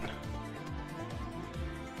right.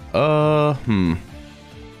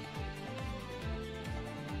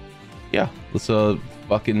 Yeah, let's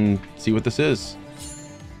fucking see what this is.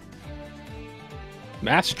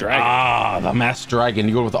 Mass Dragon. Ah, the Mass Dragon.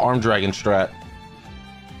 You go with the Arm Dragon strat.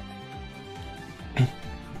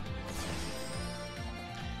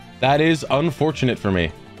 That is unfortunate for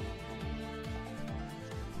me.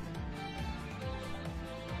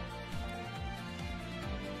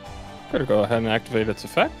 Better go ahead and activate its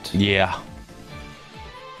effect. Yeah.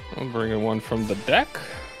 I'll bring in 1 from the deck.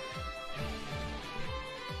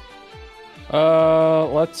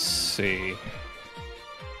 Let's see.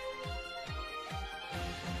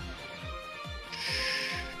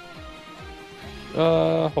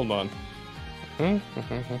 Hold on.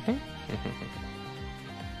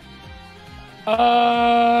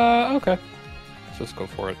 Okay. Let's just go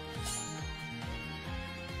for it.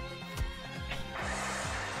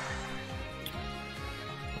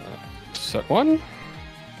 Set 1.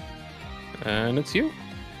 And it's you.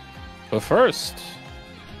 But first.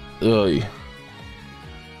 Ugh.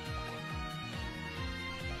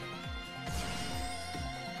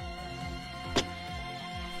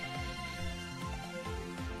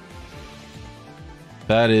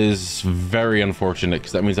 That is very unfortunate,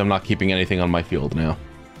 because that means I'm not keeping anything on my field now.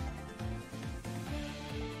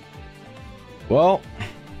 Well.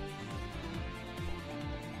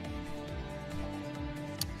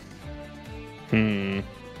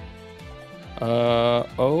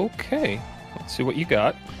 Okay. Let's see what you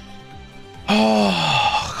got.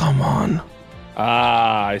 Oh, come on.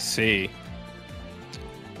 Ah, I see.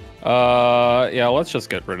 Yeah, let's just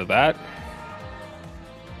get rid of that.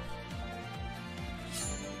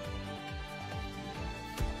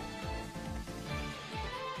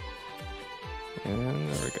 And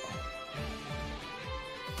there we go.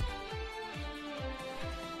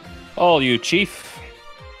 All you, Chief.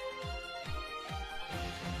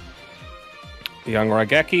 Young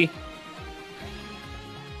Raigeki.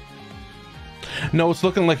 No, it's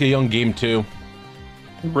looking like a young game too.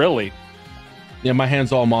 Really? Yeah, my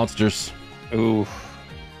hand's all monsters. Ooh.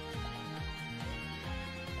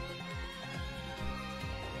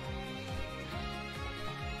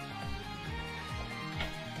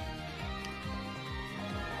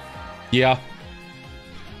 Yeah.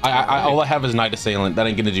 All I have is Night Assailant. That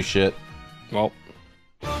ain't gonna do shit. Well.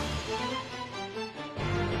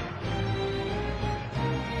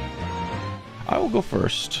 I will go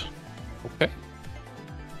first. Okay.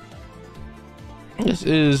 This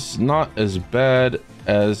is not as bad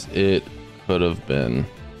as it could have been.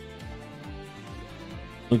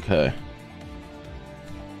 Okay.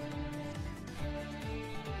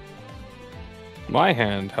 My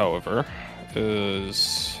hand, however,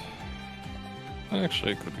 is...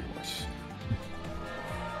 Actually, it could be worse.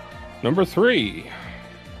 Number 3.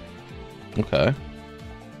 Okay.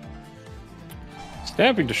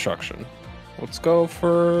 Stamping Destruction. Let's go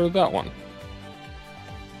for that one.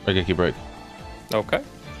 Break. Okay.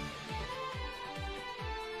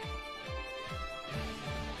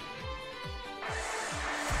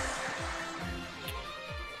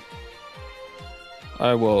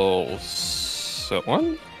 I will set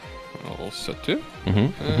 1. I'll set 2.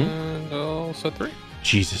 And I'll set 3.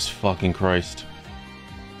 Jesus fucking Christ.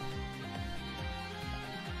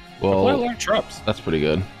 Well, Well, large traps. that's pretty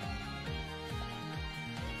good.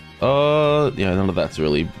 Yeah, none of that's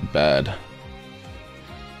really bad.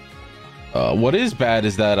 What is bad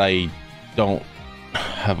is that I don't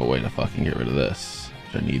have a way to fucking get rid of this,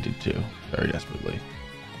 which I needed to very desperately.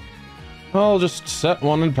 I'll just set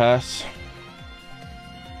 1 and pass.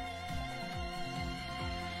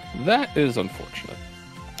 That is unfortunate.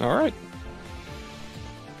 All right.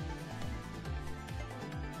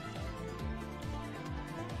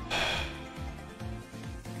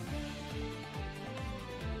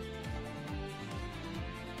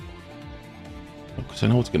 Because I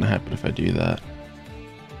know what's going to happen if I do that.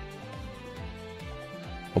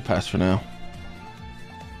 I'll pass for now.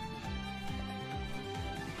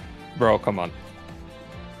 Bro, come on.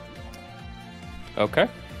 Okay.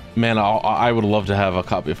 Man, I would love to have a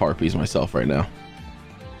copy of Harpies myself right now.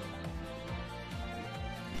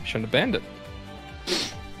 Shouldn't have banned it.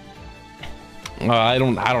 I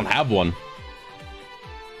don't have one.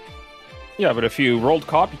 Yeah, but if you rolled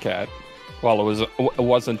Copycat while it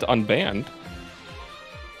wasn't unbanned,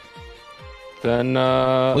 then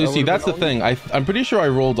Well, you see, that's the thing. I'm pretty sure I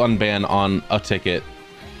rolled unban on a ticket,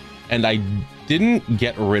 and I didn't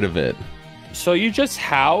get rid of it. So you just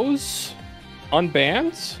house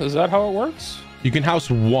unbans? Is that how it works? You can house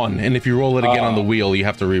 1, and if you roll it again on the wheel, you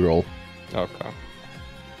have to re-roll. Okay.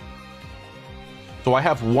 So I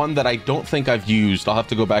have 1 that I don't think I've used. I'll have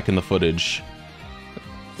to go back in the footage.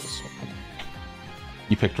 This one.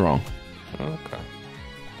 You picked wrong. Okay.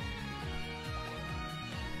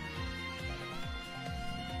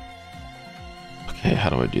 Okay, how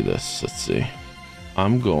do I do this? Let's see.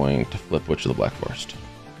 I'm going to flip Witch of the Black Forest.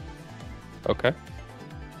 Okay.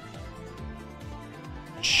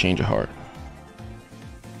 Change of heart.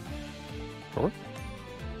 Sure.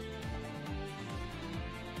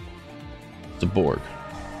 It's a Borg.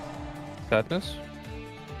 Sadness.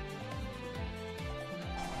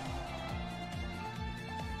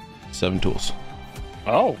 Seven tools.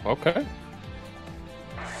 Oh, okay.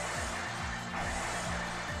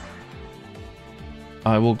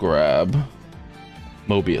 I will grab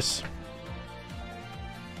Mobius.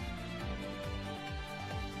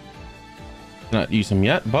 Not use him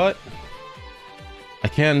yet, but I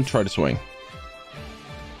can try to swing.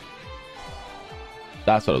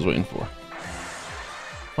 That's what I was waiting for.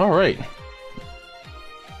 All right.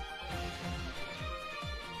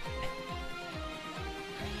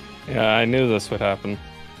 Yeah, I knew this would happen.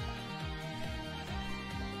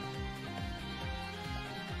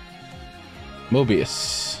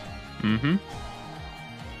 Mobius. Mm-hmm.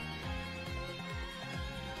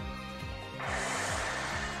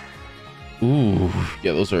 Ooh,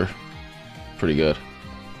 yeah, those are pretty good.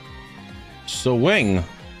 Swing.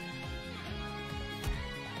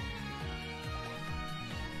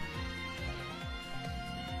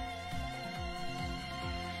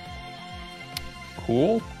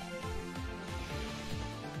 Cool.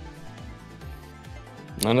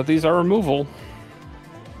 None of these are removal.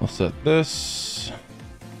 I'll set this.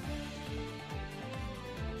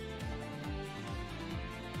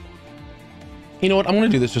 You know what? I'm going to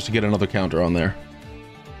do this just to get another counter on there.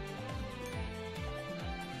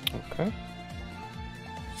 Okay.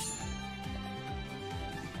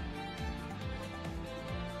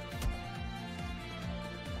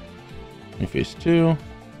 New phase 2.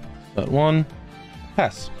 Set 1.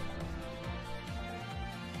 Pass.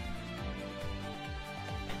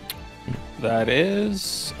 That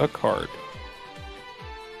is a card.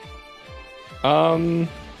 No.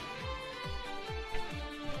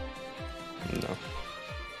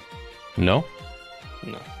 No?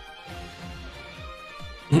 No.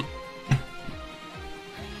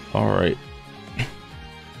 All right.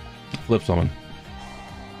 Flip summon.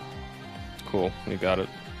 Cool. You got it.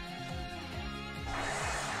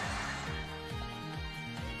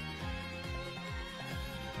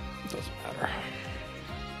 Doesn't matter.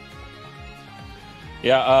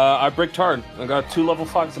 Yeah, I bricked hard. I got 2 level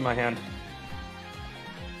 5s in my hand.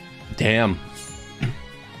 Damn.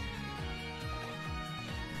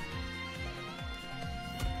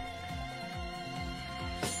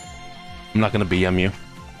 I'm not gonna BM you.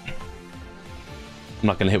 I'm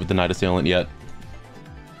not gonna hit with the Night Assailant yet.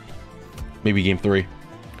 Maybe game 3.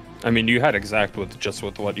 I mean, you had exact with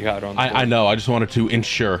what you had on the board. I know, I just wanted to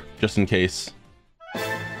ensure, just in case. It's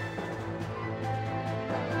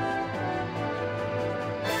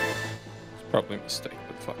probably a mistake,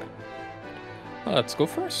 but fuck it. Let's go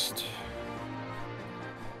first.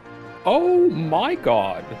 Oh my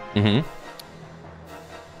god. Mm-hmm.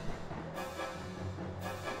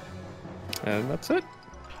 And that's it.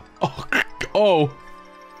 Oh, oh.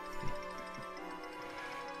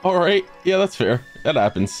 All right. Yeah, that's fair. That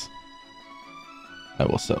happens. I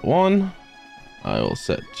will set 1. I will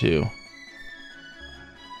set 2.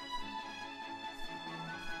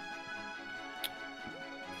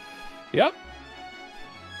 Yep.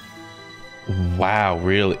 Wow,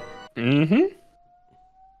 really? Mm-hmm.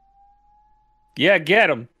 Yeah, get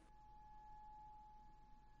him.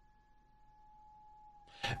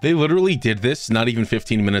 They literally did this not even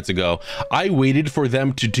 15 minutes ago. I waited for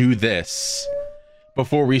them to do this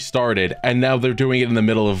before we started, and now they're doing it in the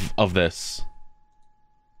middle of this.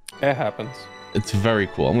 It happens. It's very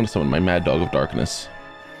cool. I'm going to summon my Mad Dog of Darkness.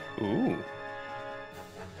 Ooh.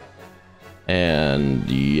 And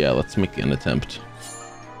yeah, let's make an attempt.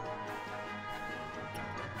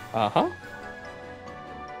 Uh-huh.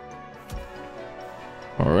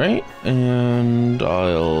 All right, and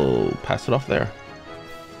I'll pass it off there.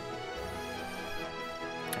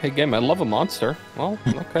 Hey game, I love a monster. Well,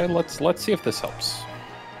 okay, let's see if this helps.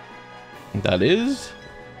 That is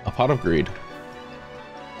a Pot of Greed.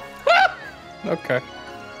 Okay.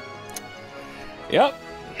 Yep.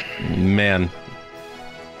 Man.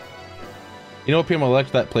 You know what, PM, I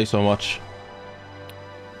liked that play so much.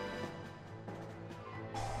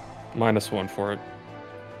 -1 for it.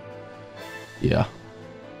 Yeah.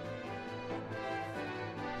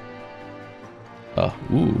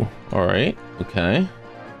 Ooh. All right. Okay.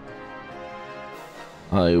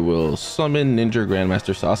 I will summon Ninja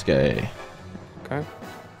Grandmaster Sasuke. Okay.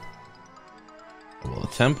 I will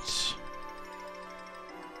attempt.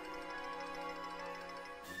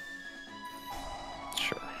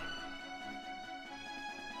 Sure.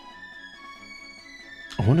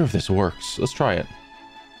 I wonder if this works. Let's try it.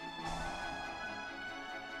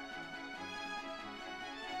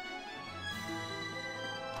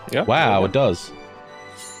 Yeah. Wow, it does.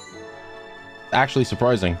 Actually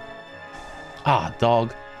surprising. Ah,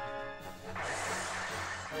 dog.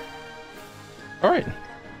 All right.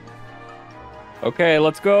 Okay,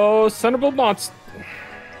 let's go, Sunderbolt Monster.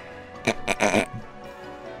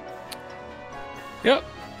 Yep.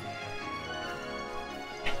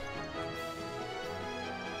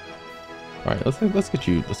 All right, let's get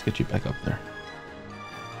you back up there.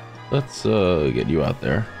 Let's get you out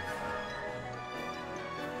there.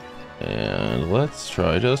 And let's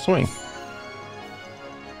try to swing.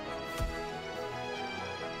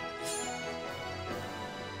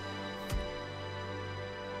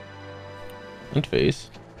 And face.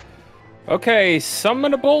 Okay,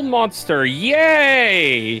 summonable monster.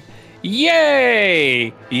 Yay!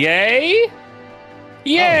 Yay! Yay!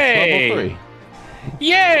 Yay! Oh, it's level 3.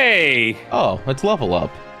 Yay! Oh, it's level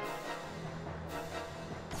up.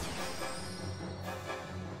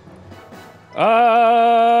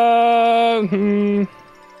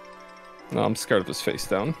 No, I'm scared of his face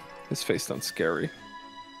down. His face down's scary.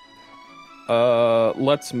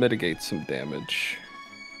 Let's mitigate some damage.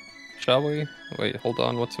 Shall we? Wait, hold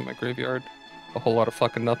on. What's in my graveyard? A whole lot of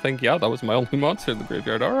fucking nothing. Yeah, that was my only monster in the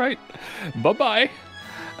graveyard. All right. Bye-bye.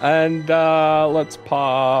 And let's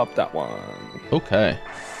pop that one. Okay.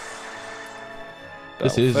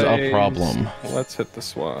 This is a problem. Let's hit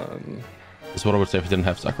this one. This is what I would say if it didn't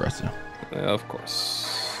have Sakuretsu. Of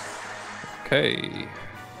course. Okay.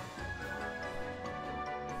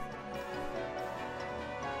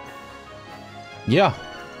 Yeah.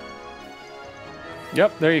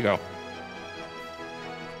 Yep, there you go.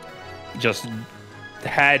 Just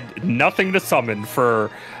had nothing to summon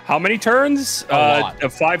for how many turns? A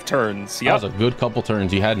lot. 5 turns. Yep. That was a good couple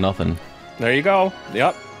turns. You had nothing. There you go.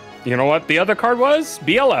 Yep. You know what the other card was?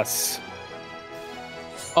 BLS.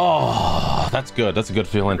 Oh, that's good. That's a good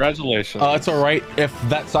feeling. Congratulations. It's all right. If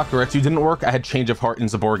that Sakuretsu didn't work, I had Change of Heart and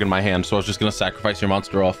Zaborg in my hand, so I was just going to sacrifice your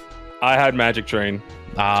monster off. I had Magic Drain.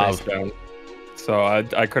 Ah. Down. So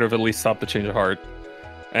I could have at least stopped the Change of Heart.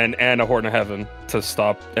 And a Horn of Heaven to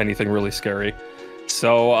stop anything really scary.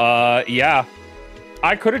 So, yeah.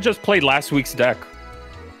 I could have just played last week's deck.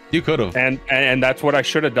 You could have. And that's what I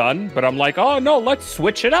should have done. But I'm like, oh no, let's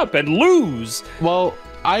switch it up and lose. Well,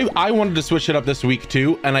 I wanted to switch it up this week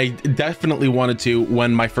too, and I definitely wanted to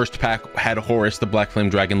when my first pack had Horus, the Black Flame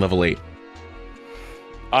Dragon, level 8.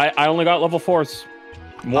 I only got level 4s.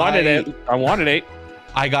 I wanted 8.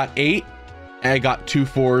 I got 8, and I got 2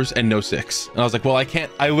 4s and no 6. And I was like, well,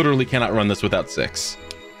 I literally cannot run this without 6.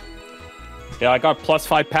 Yeah, I got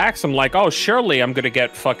 +5 packs. I'm like, oh, surely I'm gonna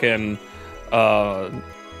get fucking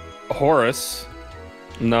Horus.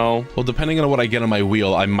 No. Well, depending on what I get on my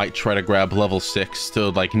wheel, I might try to grab level 6 to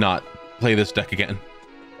like not play this deck again.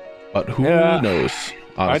 But who knows?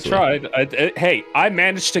 Honestly. I tried. Hey, I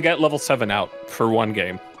managed to get level 7 out for one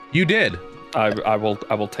game. You did. I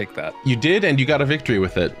will take that. You did, and you got a victory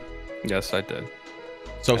with it. Yes, I did.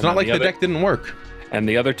 So it's not like the deck didn't work. And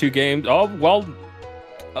the other 2 games, oh well.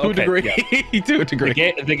 To a degree. Yeah. To a degree.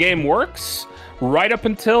 The game works right up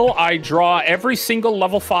until I draw every single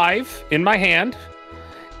level 5 in my hand.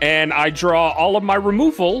 And I draw all of my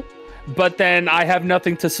removal, but then I have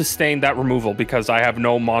nothing to sustain that removal because I have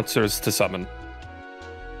no monsters to summon.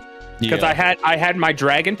 Because I had my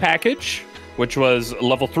dragon package, which was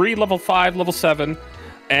level 3, level 5, level 7,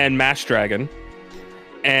 and Mass Dragon.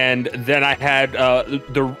 And then I had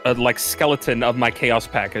the like skeleton of my Chaos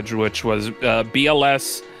package, which was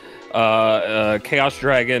BLS, Chaos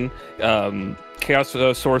Dragon, Chaos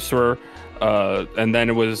Sorcerer, and then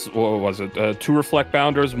it was, what was it? 2 Reflect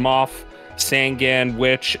Bounders, Moth, Sangan,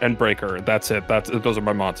 Witch, and Breaker. That's it. Those are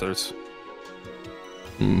my monsters.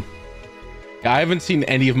 I haven't seen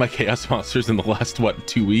any of my Chaos monsters in the last,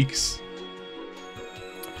 2 weeks?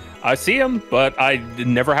 I see them, but I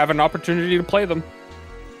never have an opportunity to play them.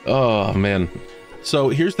 Oh, man. So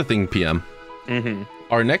here's the thing, PM.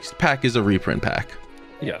 Our next pack is a reprint pack.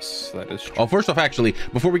 Yes, that is true. Oh, first off, actually,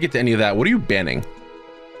 before we get to any of that, what are you banning?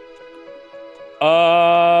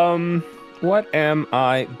 What am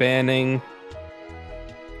I banning?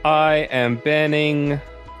 I am banning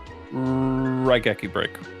Raigeki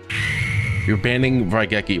Break. You're banning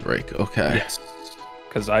Raigeki Break, okay. Yes,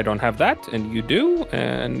 because I don't have that, and you do,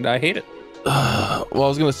 and I hate it. Well, I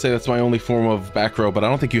was going to say that's my only form of back row, but I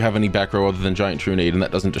don't think you have any back row other than Giant Trunade, and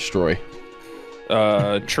that doesn't destroy.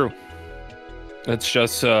 True. It's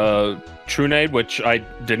just Trunade, which I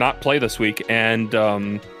did not play this week, and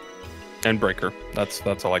Breaker. That's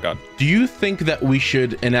all I got. Do you think that we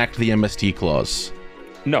should enact the MST clause?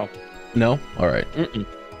 No. No? All right.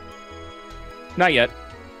 Not yet.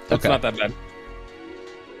 It's Okay. not that bad.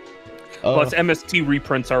 Plus, MST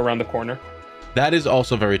reprints are around the corner. That is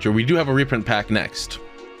also very true. We do have a reprint pack next,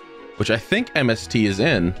 which I think MST is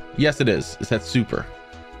in. Yes, it is. It's that super.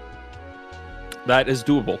 That is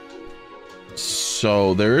doable.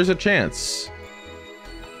 So there is a chance.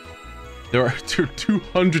 There are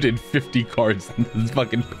 250 cards in this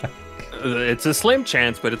fucking pack. It's a slim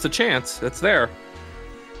chance, but it's a chance. It's there.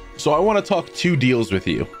 So I want to talk 2 deals with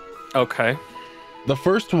you. Okay. The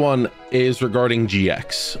first one is regarding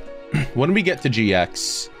GX. When we get to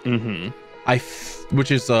GX,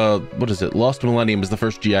 which is what is it? Lost Millennium is the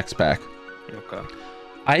first GX pack. Okay.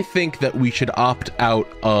 I think that we should opt out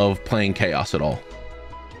of playing Chaos at all.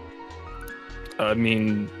 I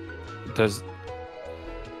mean, there's.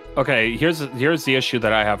 Okay, here's the issue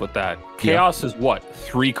that I have with that. Chaos is what?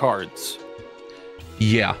 3 cards.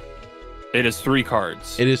 Yeah. It is 3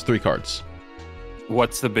 cards. It is 3 cards.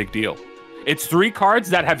 What's the big deal? It's 3 cards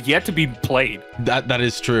that have yet to be played. That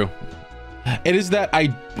is true. It is that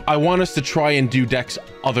I want us to try and do decks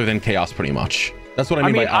other than Chaos, pretty much. That's what I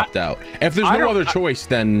mean by opt out. If there's no other choice,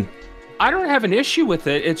 then I don't have an issue with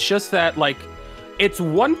it. It's just that like it's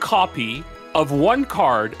 1 copy of 1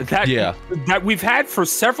 card that we've had for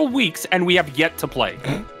several weeks and we have yet to play.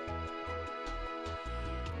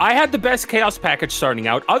 I had the best Chaos package starting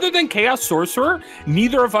out. Other than Chaos Sorcerer,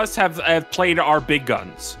 neither of us have played our big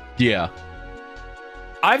guns. Yeah.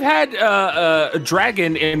 I've had a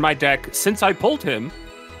dragon in my deck since I pulled him.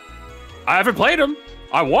 I haven't played him.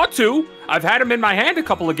 I want to. I've had him in my hand a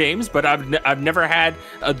couple of games, but I've never had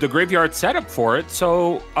the graveyard setup for it.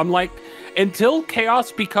 So I'm like, until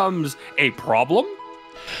Chaos becomes a problem.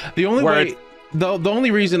 The only way, the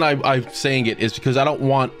only reason I'm saying it is because I don't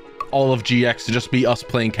want all of GX to just be us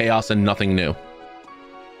playing Chaos and nothing new.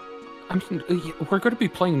 I mean, we're going to be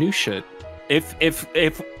playing new shit.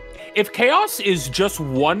 If Chaos is just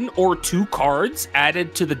 1 or 2 cards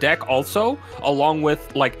added to the deck also, along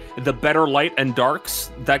with like the better light and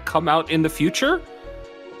darks that come out in the future,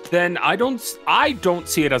 then I don't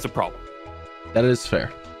see it as a problem. That is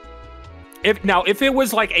fair. If it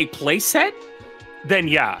was like a play set, then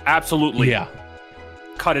yeah, absolutely. Yeah.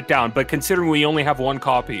 Cut it down. But considering we only have 1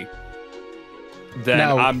 copy, then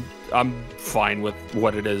Now- I'm fine with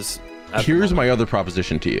what it is. Here's my other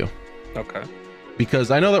proposition to you. Okay.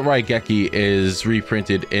 Because I know that Raigeki is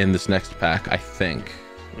reprinted in this next pack, I think.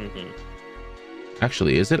 Mm-hmm.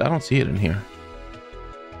 Actually, is it? I don't see it in here.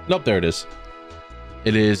 Nope, there it is.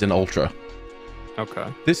 It is an Ultra. Okay.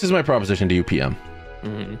 This is my proposition to you, PM.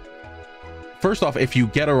 Mm-hmm. First off, if you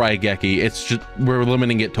get a Raigeki, it's just we're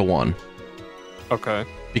limiting it to one. Okay.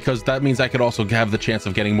 Because that means I could also have the chance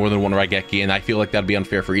of getting more than one Raigeki, and I feel like that'd be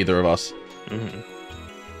unfair for either of us. Mm-hmm.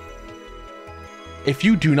 If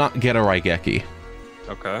you do not get a Raigeki,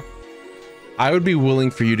 Okay. I would be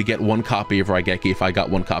willing for you to get one copy of Raigeki if I got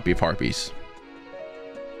one copy of Harpies.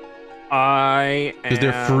 Because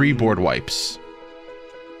they're free board wipes.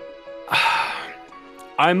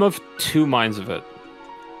 I'm of two minds of it.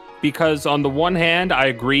 Because on the one hand, I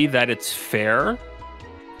agree that it's fair.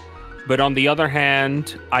 But on the other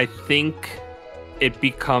hand, I think it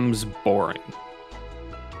becomes boring.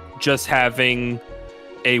 Just having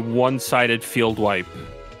a one-sided field wipe.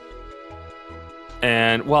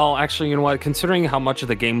 And, well, actually, you know what? Considering how much of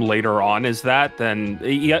the game later on is that, then,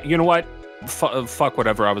 yeah, you know what? Fuck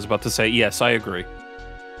whatever I was about to say. Yes, I agree.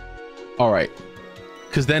 All right.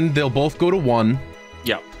 Because then they'll both go to one.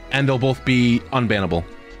 Yeah. And they'll both be unbannable.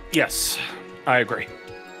 Yes, I agree.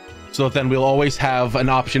 So then we'll always have an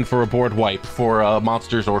option for a board wipe for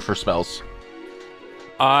monsters or for spells.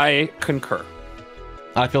 I concur.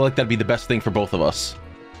 I feel like that'd be the best thing for both of us.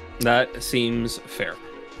 That seems fair.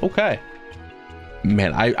 Okay.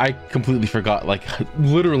 Man, I completely forgot, like,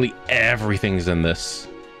 literally everything's in this.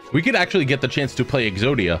 We could actually get the chance to play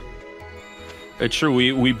Exodia. It's true,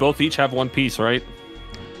 we both each have one piece, right?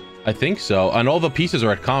 I think so. And all the pieces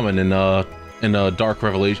are at common in a Dark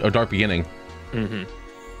Revelation, or Dark Beginning. Mm-hmm.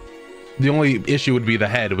 The only issue would be the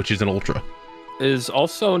head, which is an Ultra. Is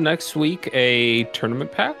also next week a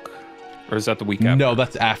tournament pack? Or is that the week after? No,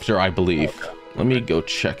 that's after, I believe. Okay. Let me go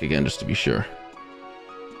check again just to be sure.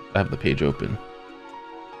 I have the page open.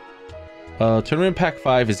 Tournament Pack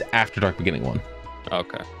 5 is after Dark Beginning 1.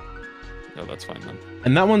 Okay. No, that's fine then.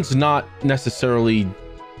 And that one's not necessarily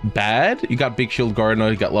bad. You got Big Shield Gardener,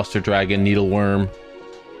 you got Luster Dragon, Needleworm,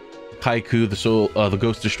 Haiku, the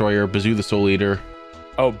Ghost Destroyer, Bazoo the Soul Eater.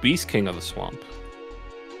 Oh, Beast King of the Swamp.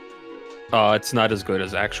 It's not as good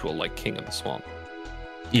as actual, like, King of the Swamp.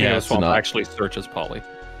 King of the Swamp actually searches Poly.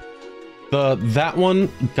 That one,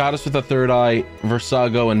 Goddess with the Third Eye,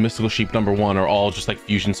 Versago, and Mystical Sheep #1 are all just like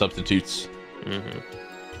fusion substitutes. Mm-hmm.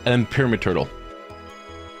 And then Pyramid Turtle.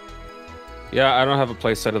 Yeah, I don't have a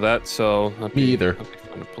playset of that, so... Me either. That'd be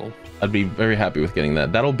fun to pull. I'd be very happy with getting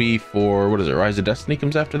that. That'll be for, what is it, Rise of Destiny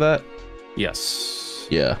comes after that? Yes.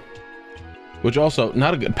 Yeah. Which also,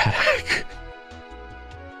 not a good pack.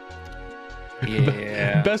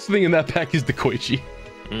 Yeah. Best thing in that pack is the Koichi.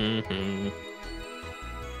 Mm-hmm.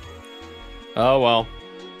 Oh, well.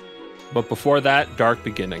 But before that, Dark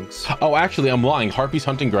Beginnings. Oh, actually, I'm lying. Harpy's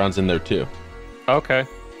Hunting Ground's in there too. Okay.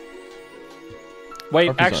 Wait,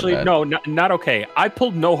 Harpies actually, aren't no, not okay. I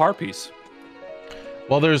pulled no Harpies.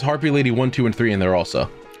 Well, there's Harpy Lady 1, 2, and 3 in there also.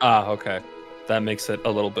 Ah, okay. That makes it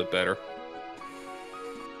a little bit better.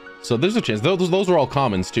 So there's a chance. Those are all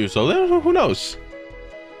commons too. So who knows?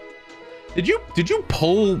 Did you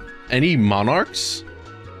pull any Monarchs?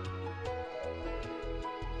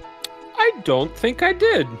 I don't think I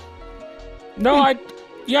did. No,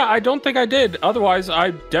 I don't think I did. Otherwise,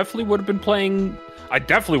 I definitely would have been playing.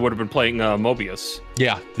 Mobius.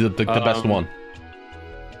 Yeah, the best one.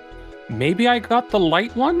 Maybe I got the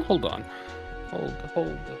light one. Hold on.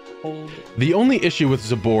 Hold. The only issue with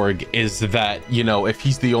Zaborg is that, you know, if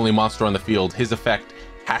he's the only monster on the field, his effect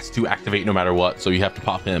has to activate no matter what, so you have to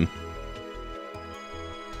pop him.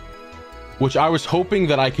 Which I was hoping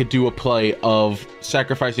that I could do a play of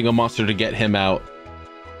sacrificing a monster to get him out,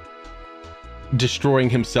 destroying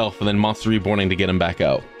himself, and then monster reborning to get him back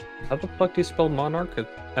out. How the fuck do you spell monarch?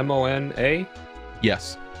 M-O-N-A?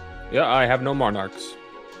 Yes. Yeah, I have no monarchs.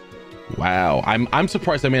 Wow. I'm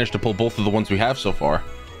surprised I managed to pull both of the ones we have so far.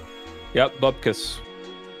 Yep, Bupkis.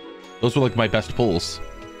 Those were like my best pulls.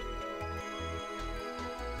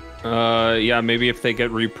 Yeah, maybe if they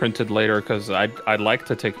get reprinted later, because I'd like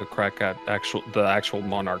to take a crack at the actual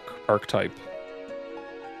monarch archetype.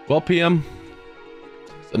 Well, PM,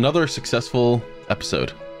 another successful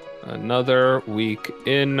episode. Another week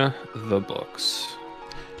in the books.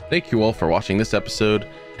 Thank you all for watching this episode,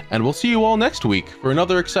 and we'll see you all next week for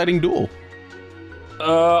another exciting duel.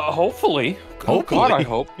 Hopefully. Oh God, I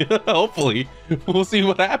hope. Hopefully. We'll see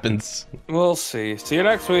what happens. We'll see. See you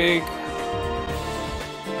next week.